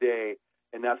about today,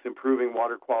 and that's improving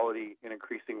water quality and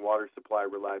increasing water supply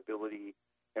reliability,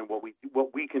 and what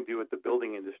we can do at the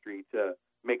building industry to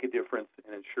make a difference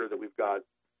and ensure that we've got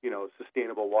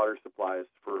sustainable water supplies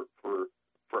for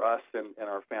us and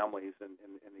our families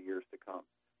in the years to come.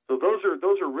 So those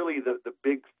are really the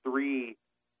big three,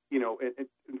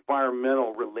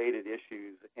 environmental related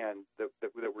issues and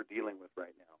that we're dealing with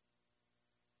right now.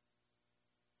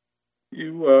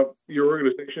 Your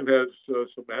organization has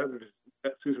some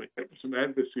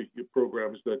advocacy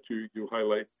programs that you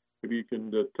highlight. Maybe you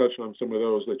can touch on some of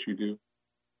those that you do.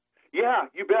 Yeah,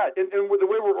 you bet. And the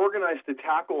way we're organized to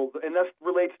tackle, and that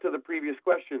relates to the previous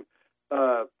question,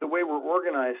 the way we're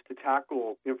organized to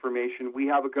tackle information, we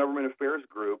have a government affairs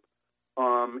group,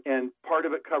 and part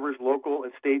of it covers local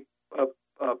and state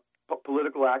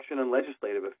political action and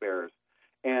legislative affairs.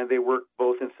 And they work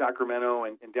both in Sacramento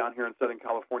and down here in Southern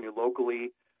California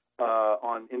locally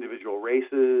on individual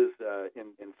races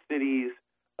in cities,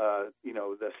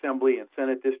 the assembly and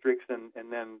Senate districts, and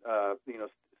then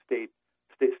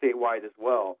statewide as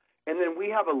well. And then we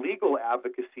have a legal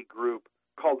advocacy group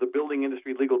called the Building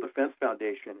Industry Legal Defense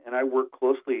Foundation, and I work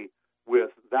closely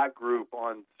with that group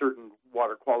on certain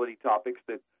water quality topics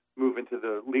that move into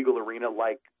the legal arena,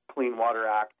 like Clean Water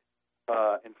Act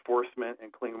enforcement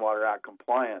and Clean Water Act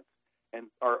compliance. And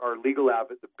our legal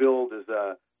advocate, the BUILD,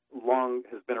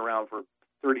 has been around for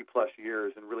 30 plus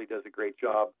years and really does a great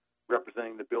job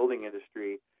representing the building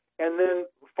industry. And then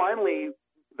finally,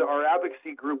 our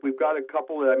advocacy group, we've got a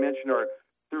couple that I mentioned are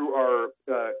through our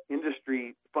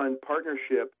industry fund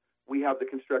partnership. We have the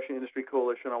Construction Industry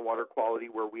Coalition on Water Quality,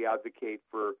 where we advocate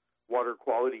for water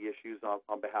quality issues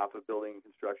on behalf of building and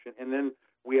construction. And then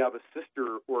we have a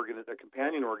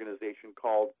companion organization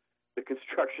called the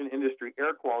Construction Industry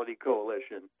Air Quality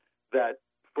Coalition that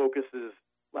focuses,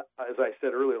 as I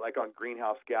said earlier, like on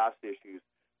greenhouse gas issues,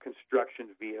 construction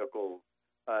vehicles,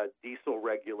 diesel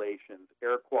regulations,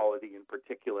 air quality and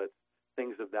particulates,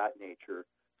 things of that nature.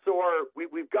 So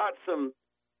we've got some,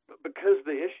 because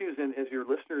the issues, and as your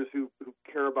listeners who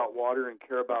care about water and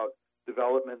care about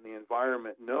development and the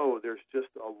environment know, there's just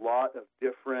a lot of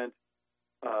different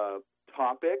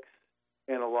topics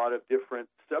and a lot of different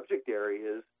subject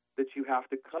areas that you have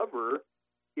to cover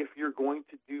if you're going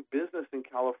to do business in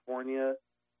California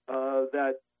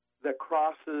that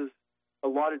crosses a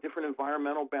lot of different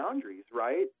environmental boundaries,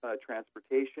 right?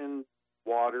 Transportation,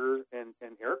 water, and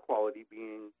air quality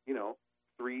being,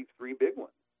 three big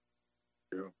ones.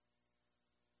 Yeah.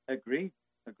 Agreed.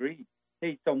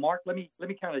 Hey, so Mark, let me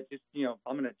kind of just,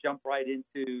 I'm going to jump right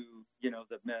into,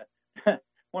 the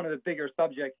one of the bigger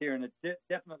subjects here, and it's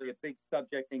definitely a big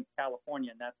subject in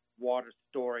California, and that's water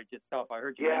storage itself. I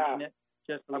heard you mention it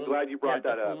just a little. I'm glad you brought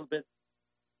that up. A little bit.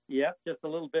 Yeah, just a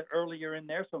little bit earlier in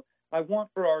there. So I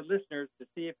want for our listeners to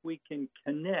see if we can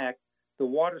connect the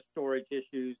water storage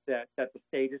issues that the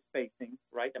state is facing,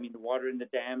 right? I mean, the water in the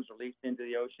dams released into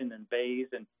the ocean and bays,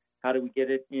 and how do we get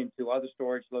it into other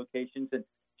storage locations? And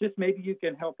just maybe you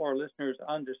can help our listeners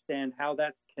understand how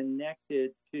that's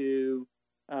connected to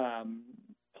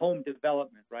home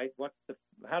development, right?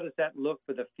 How does that look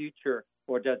for the future,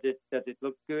 or does it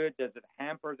look good? Does it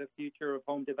hamper the future of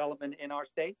home development in our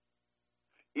state?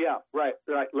 Yeah, right.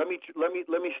 Let me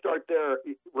start there.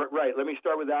 Right. Let me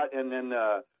start with that, and then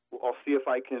I'll see if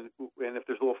I can. And if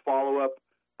there's a little follow up,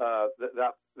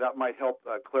 that might help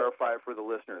clarify it for the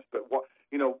listeners. But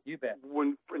you bet.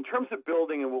 When in terms of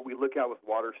building and what we look at with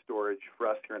water storage for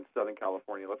us here in Southern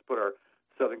California, let's put our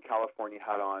Southern California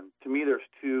hat on. To me,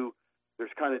 there's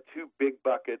kind of two big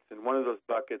buckets, and one of those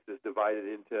buckets is divided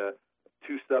into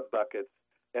two sub buckets.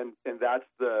 And that's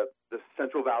the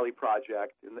Central Valley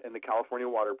Project and the California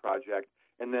Water Project,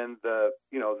 and then the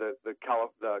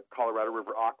Colorado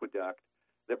River Aqueduct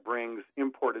that brings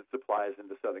imported supplies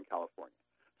into Southern California.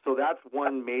 So that's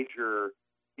one major,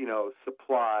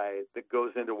 supply that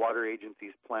goes into water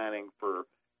agencies' planning for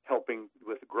helping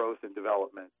with growth and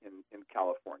development in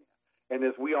California. And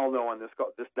as we all know on this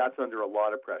that's under a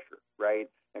lot of pressure, right?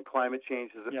 And climate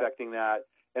change is affecting that.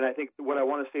 And I think what I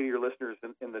want to say to your listeners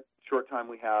in the short time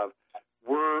we have,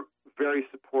 we're very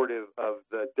supportive of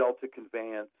the Delta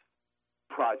Conveyance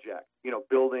project,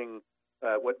 building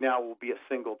what now will be a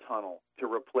single tunnel to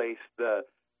replace the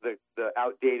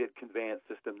outdated conveyance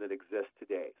system that exists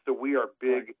today. So we are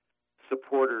big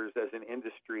supporters as an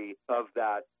industry of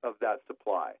that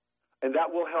supply. And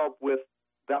that will help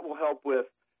with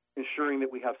ensuring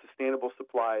that we have sustainable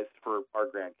supplies for our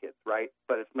grandkids, right?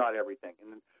 But it's not everything.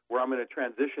 And where I'm going to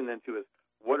transition into is,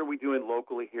 what are we doing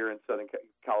locally here in Southern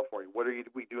California? What are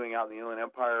we doing out in the Inland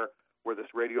Empire where this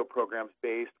radio program's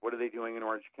based? What are they doing in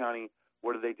Orange County?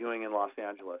 What are they doing in Los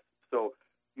Angeles? So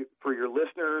for your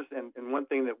listeners, and one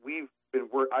thing that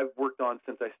I've worked on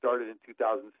since I started in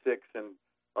 2006, and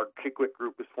our Kikwit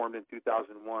group was formed in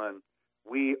 2001,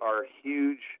 we are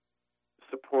huge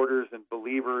supporters and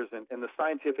believers, and the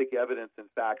scientific evidence and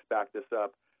facts back this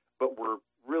up, but we're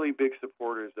really big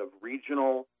supporters of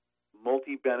regional,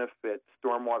 multi-benefit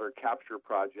stormwater capture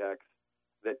projects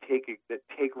that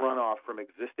take runoff from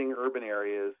existing urban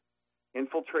areas,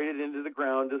 infiltrate it into the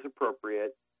ground as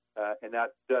appropriate, and that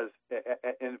does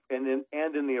and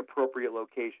in the appropriate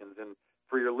locations. And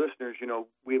for your listeners,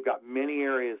 we've got many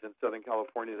areas in Southern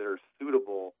California that are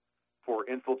suitable for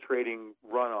infiltrating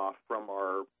runoff from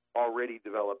our already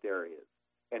developed areas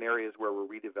and areas where we're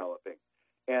redeveloping.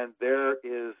 And there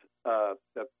is,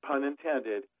 pun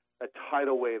intended, a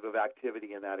tidal wave of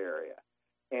activity in that area.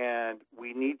 And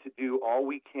we need to do all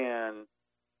we can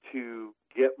to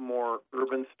get more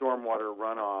urban stormwater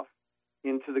runoff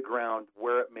into the ground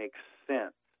where it makes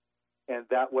sense. And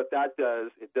what that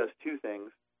does, it does two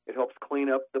things. It helps clean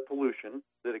up the pollution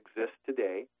that exists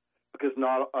today, because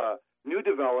not new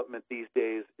development these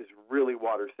days is really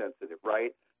water sensitive,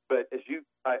 right? But as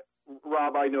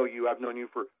Rob, I know you. I've known you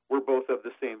we're both of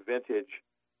the same vintage.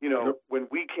 You know, when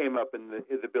we came up in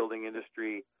the building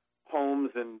industry,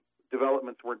 homes and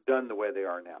developments weren't done the way they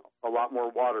are now. A lot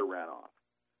more water ran off.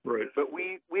 Right. But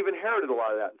we've inherited a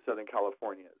lot of that in Southern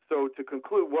California. So to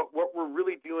conclude, what we're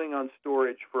really doing on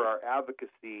storage for our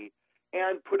advocacy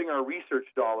and putting our research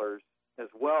dollars as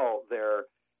well there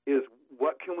is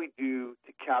what can we do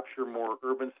to capture more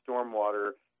urban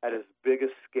stormwater at as big a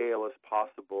scale as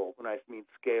possible. When I mean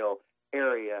scale,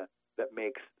 area that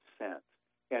makes sense.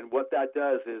 And what that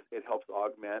does is it helps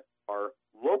augment our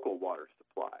local water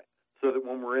supply so that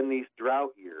when we're in these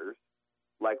drought years,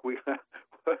 like which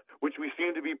we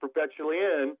seem to be perpetually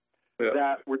in,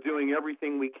 that we're doing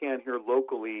everything we can here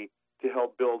locally to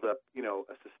help build up,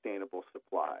 a sustainable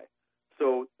supply.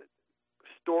 So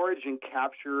storage and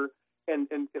capture, and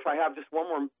if I have just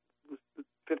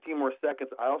 15 more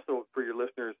seconds, I also, for your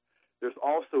listeners, there's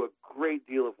also a great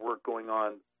deal of work going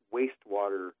on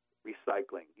wastewater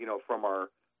recycling, from our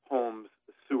homes,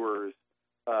 sewers,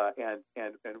 and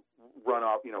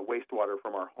runoff, wastewater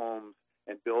from our homes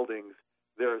and buildings.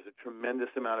 There is a tremendous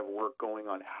amount of work going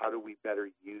on. How do we better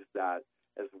use that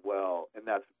as well? And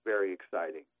that's very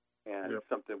exciting and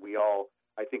something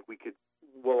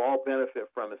we'll all benefit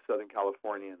from as Southern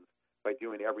Californians by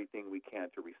doing everything we can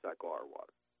to recycle our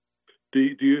water. Do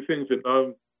you think that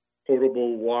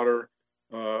non-potable water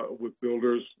with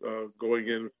builders going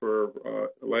in for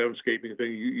landscaping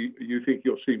thing, you think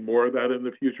you'll see more of that in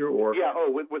the future? Or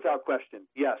without question,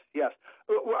 yes.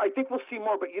 Well, I think we'll see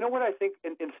more, but you know what I think?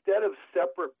 Instead of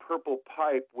separate purple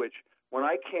pipe, which when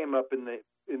I came up in the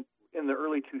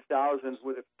early 2000s,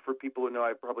 for people who know,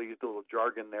 I probably used a little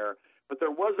jargon there, but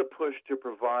there was a push to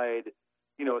provide,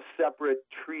 separate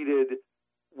treated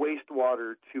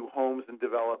wastewater to homes and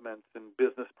developments and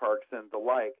business parks and the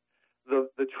like.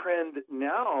 The trend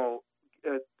now,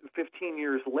 15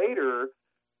 years later,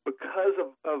 because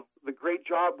of the great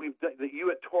job that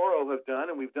you at Toro have done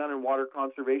and we've done in water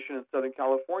conservation in Southern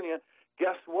California,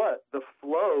 guess what? The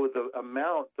flow, the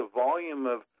amount, the volume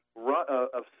of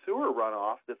sewer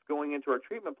runoff that's going into our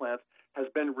treatment plants has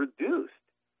been reduced.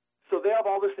 So they have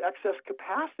all this excess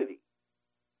capacity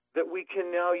that we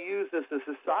can now use as a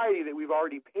society that we've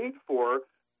already paid for,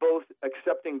 both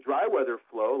accepting dry weather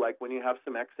flow, like when you have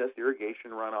some excess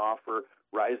irrigation runoff or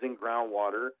rising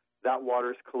groundwater, that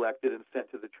water is collected and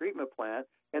sent to the treatment plant.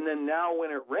 And then now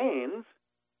when it rains,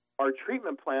 our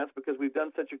treatment plants, because we've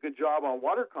done such a good job on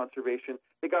water conservation,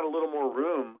 they got a little more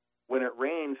room when it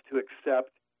rains to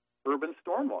accept urban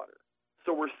stormwater.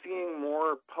 So we're seeing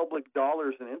more public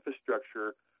dollars and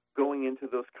infrastructure going into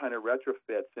those kind of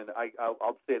retrofits. And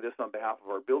I'll say this on behalf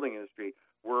of our building industry,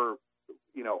 we're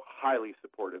highly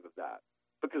supportive of that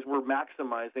because we're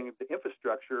maximizing the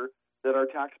infrastructure that our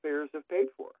taxpayers have paid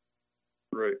for.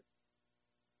 Right.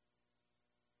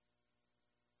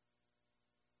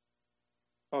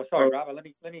 Oh, sorry, Robert.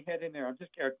 Let me head in there. I'm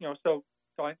just, so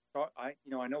I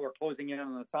know we're closing in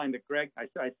on the time, but Greg,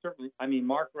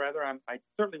 Mark, I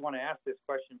certainly want to ask this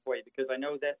question for you because I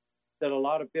know that a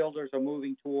lot of builders are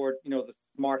moving toward, the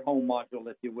smart home module,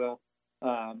 if you will,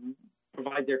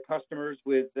 provide their customers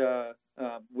with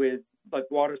like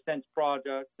WaterSense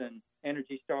products and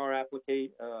Energy Star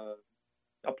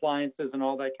appliances and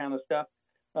all that kind of stuff.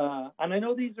 And I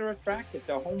know these are attractive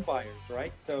to home buyers,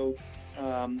 right? So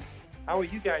how are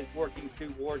you guys working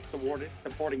towards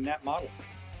supporting that model?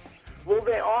 Well,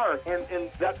 they are,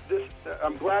 and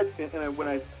I'm glad. And when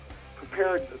I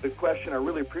prepared the question, I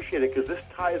really appreciate it because this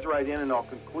ties right in, and I'll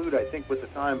conclude, I think, with the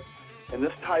time. And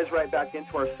this ties right back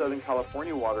into our Southern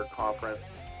California Water Conference.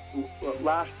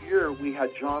 Last year, we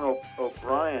had John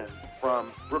O'Brien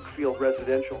from Brookfield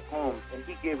Residential Homes, and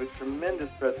he gave a tremendous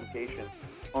presentation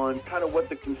on kind of what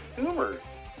the consumers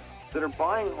that are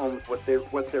buying homes, what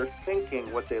they're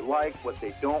thinking, what they like, what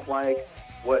they don't like,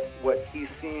 what he's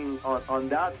seeing on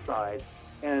that side.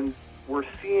 And we're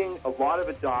seeing a lot of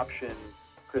adoption,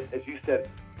 Chris, as you said,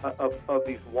 of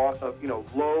these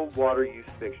low water use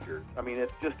fixtures. I mean,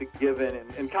 it's just a given,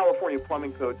 and California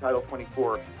Plumbing Code Title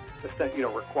 24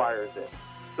 requires it.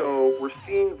 So we're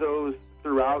seeing those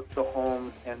throughout the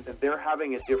homes, and they're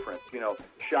having a difference,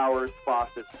 showers,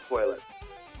 faucets, toilets.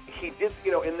 He did,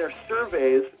 in their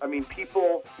surveys,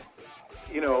 people,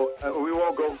 we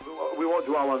won't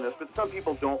dwell on this, but some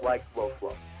people don't like low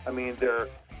flow.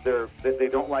 They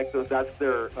don't like those. That's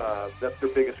their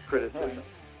biggest criticism.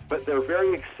 But they're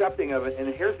very accepting of it.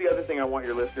 And here's the other thing I want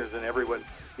your listeners and everyone,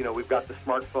 we've got the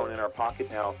smartphone in our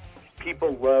pocket now.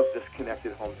 People love this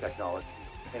connected home technology,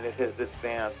 and it has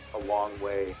advanced a long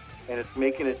way. And it's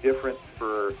making a difference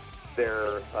for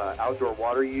their outdoor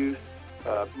water use,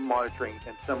 monitoring,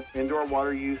 and some indoor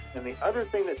water use. And the other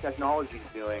thing that technology is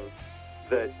doing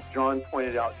that John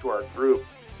pointed out to our group,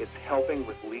 it's helping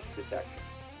with leak detection.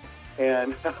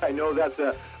 And I know that's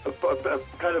a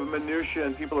kind of minutia,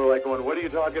 and people are like going, what are you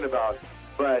talking about?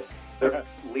 But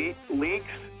leaks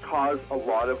cause a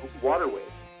lot of water waste.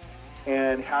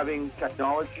 And having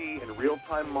technology and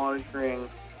real-time monitoring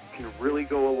can really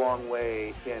go a long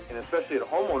way, and especially at a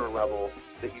homeowner level,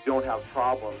 that you don't have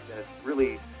problems. And it's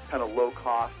really kind of low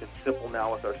cost and simple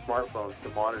now with our smartphones to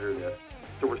monitor this.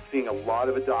 So we're seeing a lot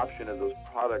of adoption of those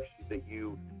products that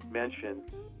you mentioned,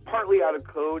 partly out of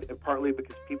code and partly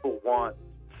because people want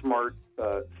smart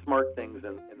things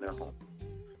in their home.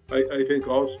 I think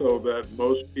also that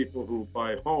most people who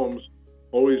buy homes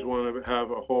always want to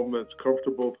have a home that's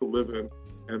comfortable to live in,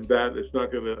 and that is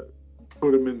not going to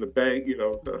put them in the bank,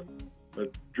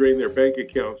 drain their bank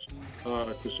accounts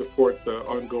to support the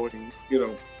ongoing,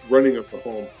 running of the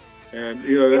home. And,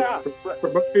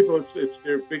 for most people, it's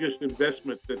their biggest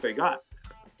investment that they got.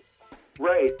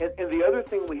 Right, and the other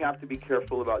thing we have to be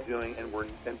careful about doing, and we're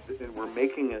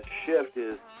making a shift,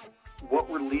 is what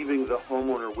we're leaving the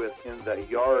homeowner with in the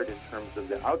yard in terms of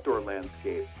the outdoor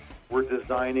landscape. We're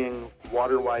designing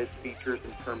water-wise features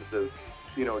in terms of,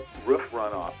 roof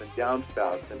runoff and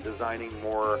downspouts, and designing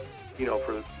more,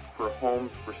 for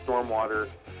homes for stormwater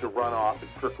to run off and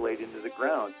percolate into the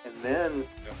ground. And then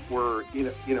we're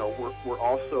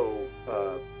also,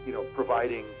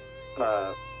 providing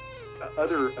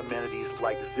other amenities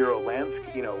like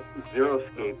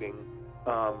xeriscaping,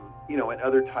 and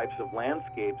other types of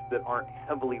landscapes that aren't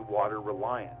heavily water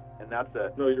reliant. And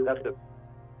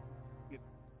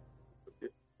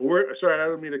sorry, I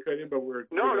don't mean to cut in, but we're...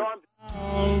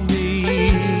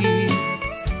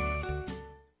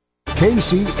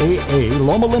 KCAA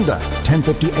Loma Linda,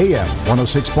 1050 AM,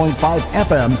 106.5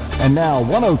 FM, and now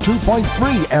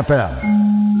 102.3 FM.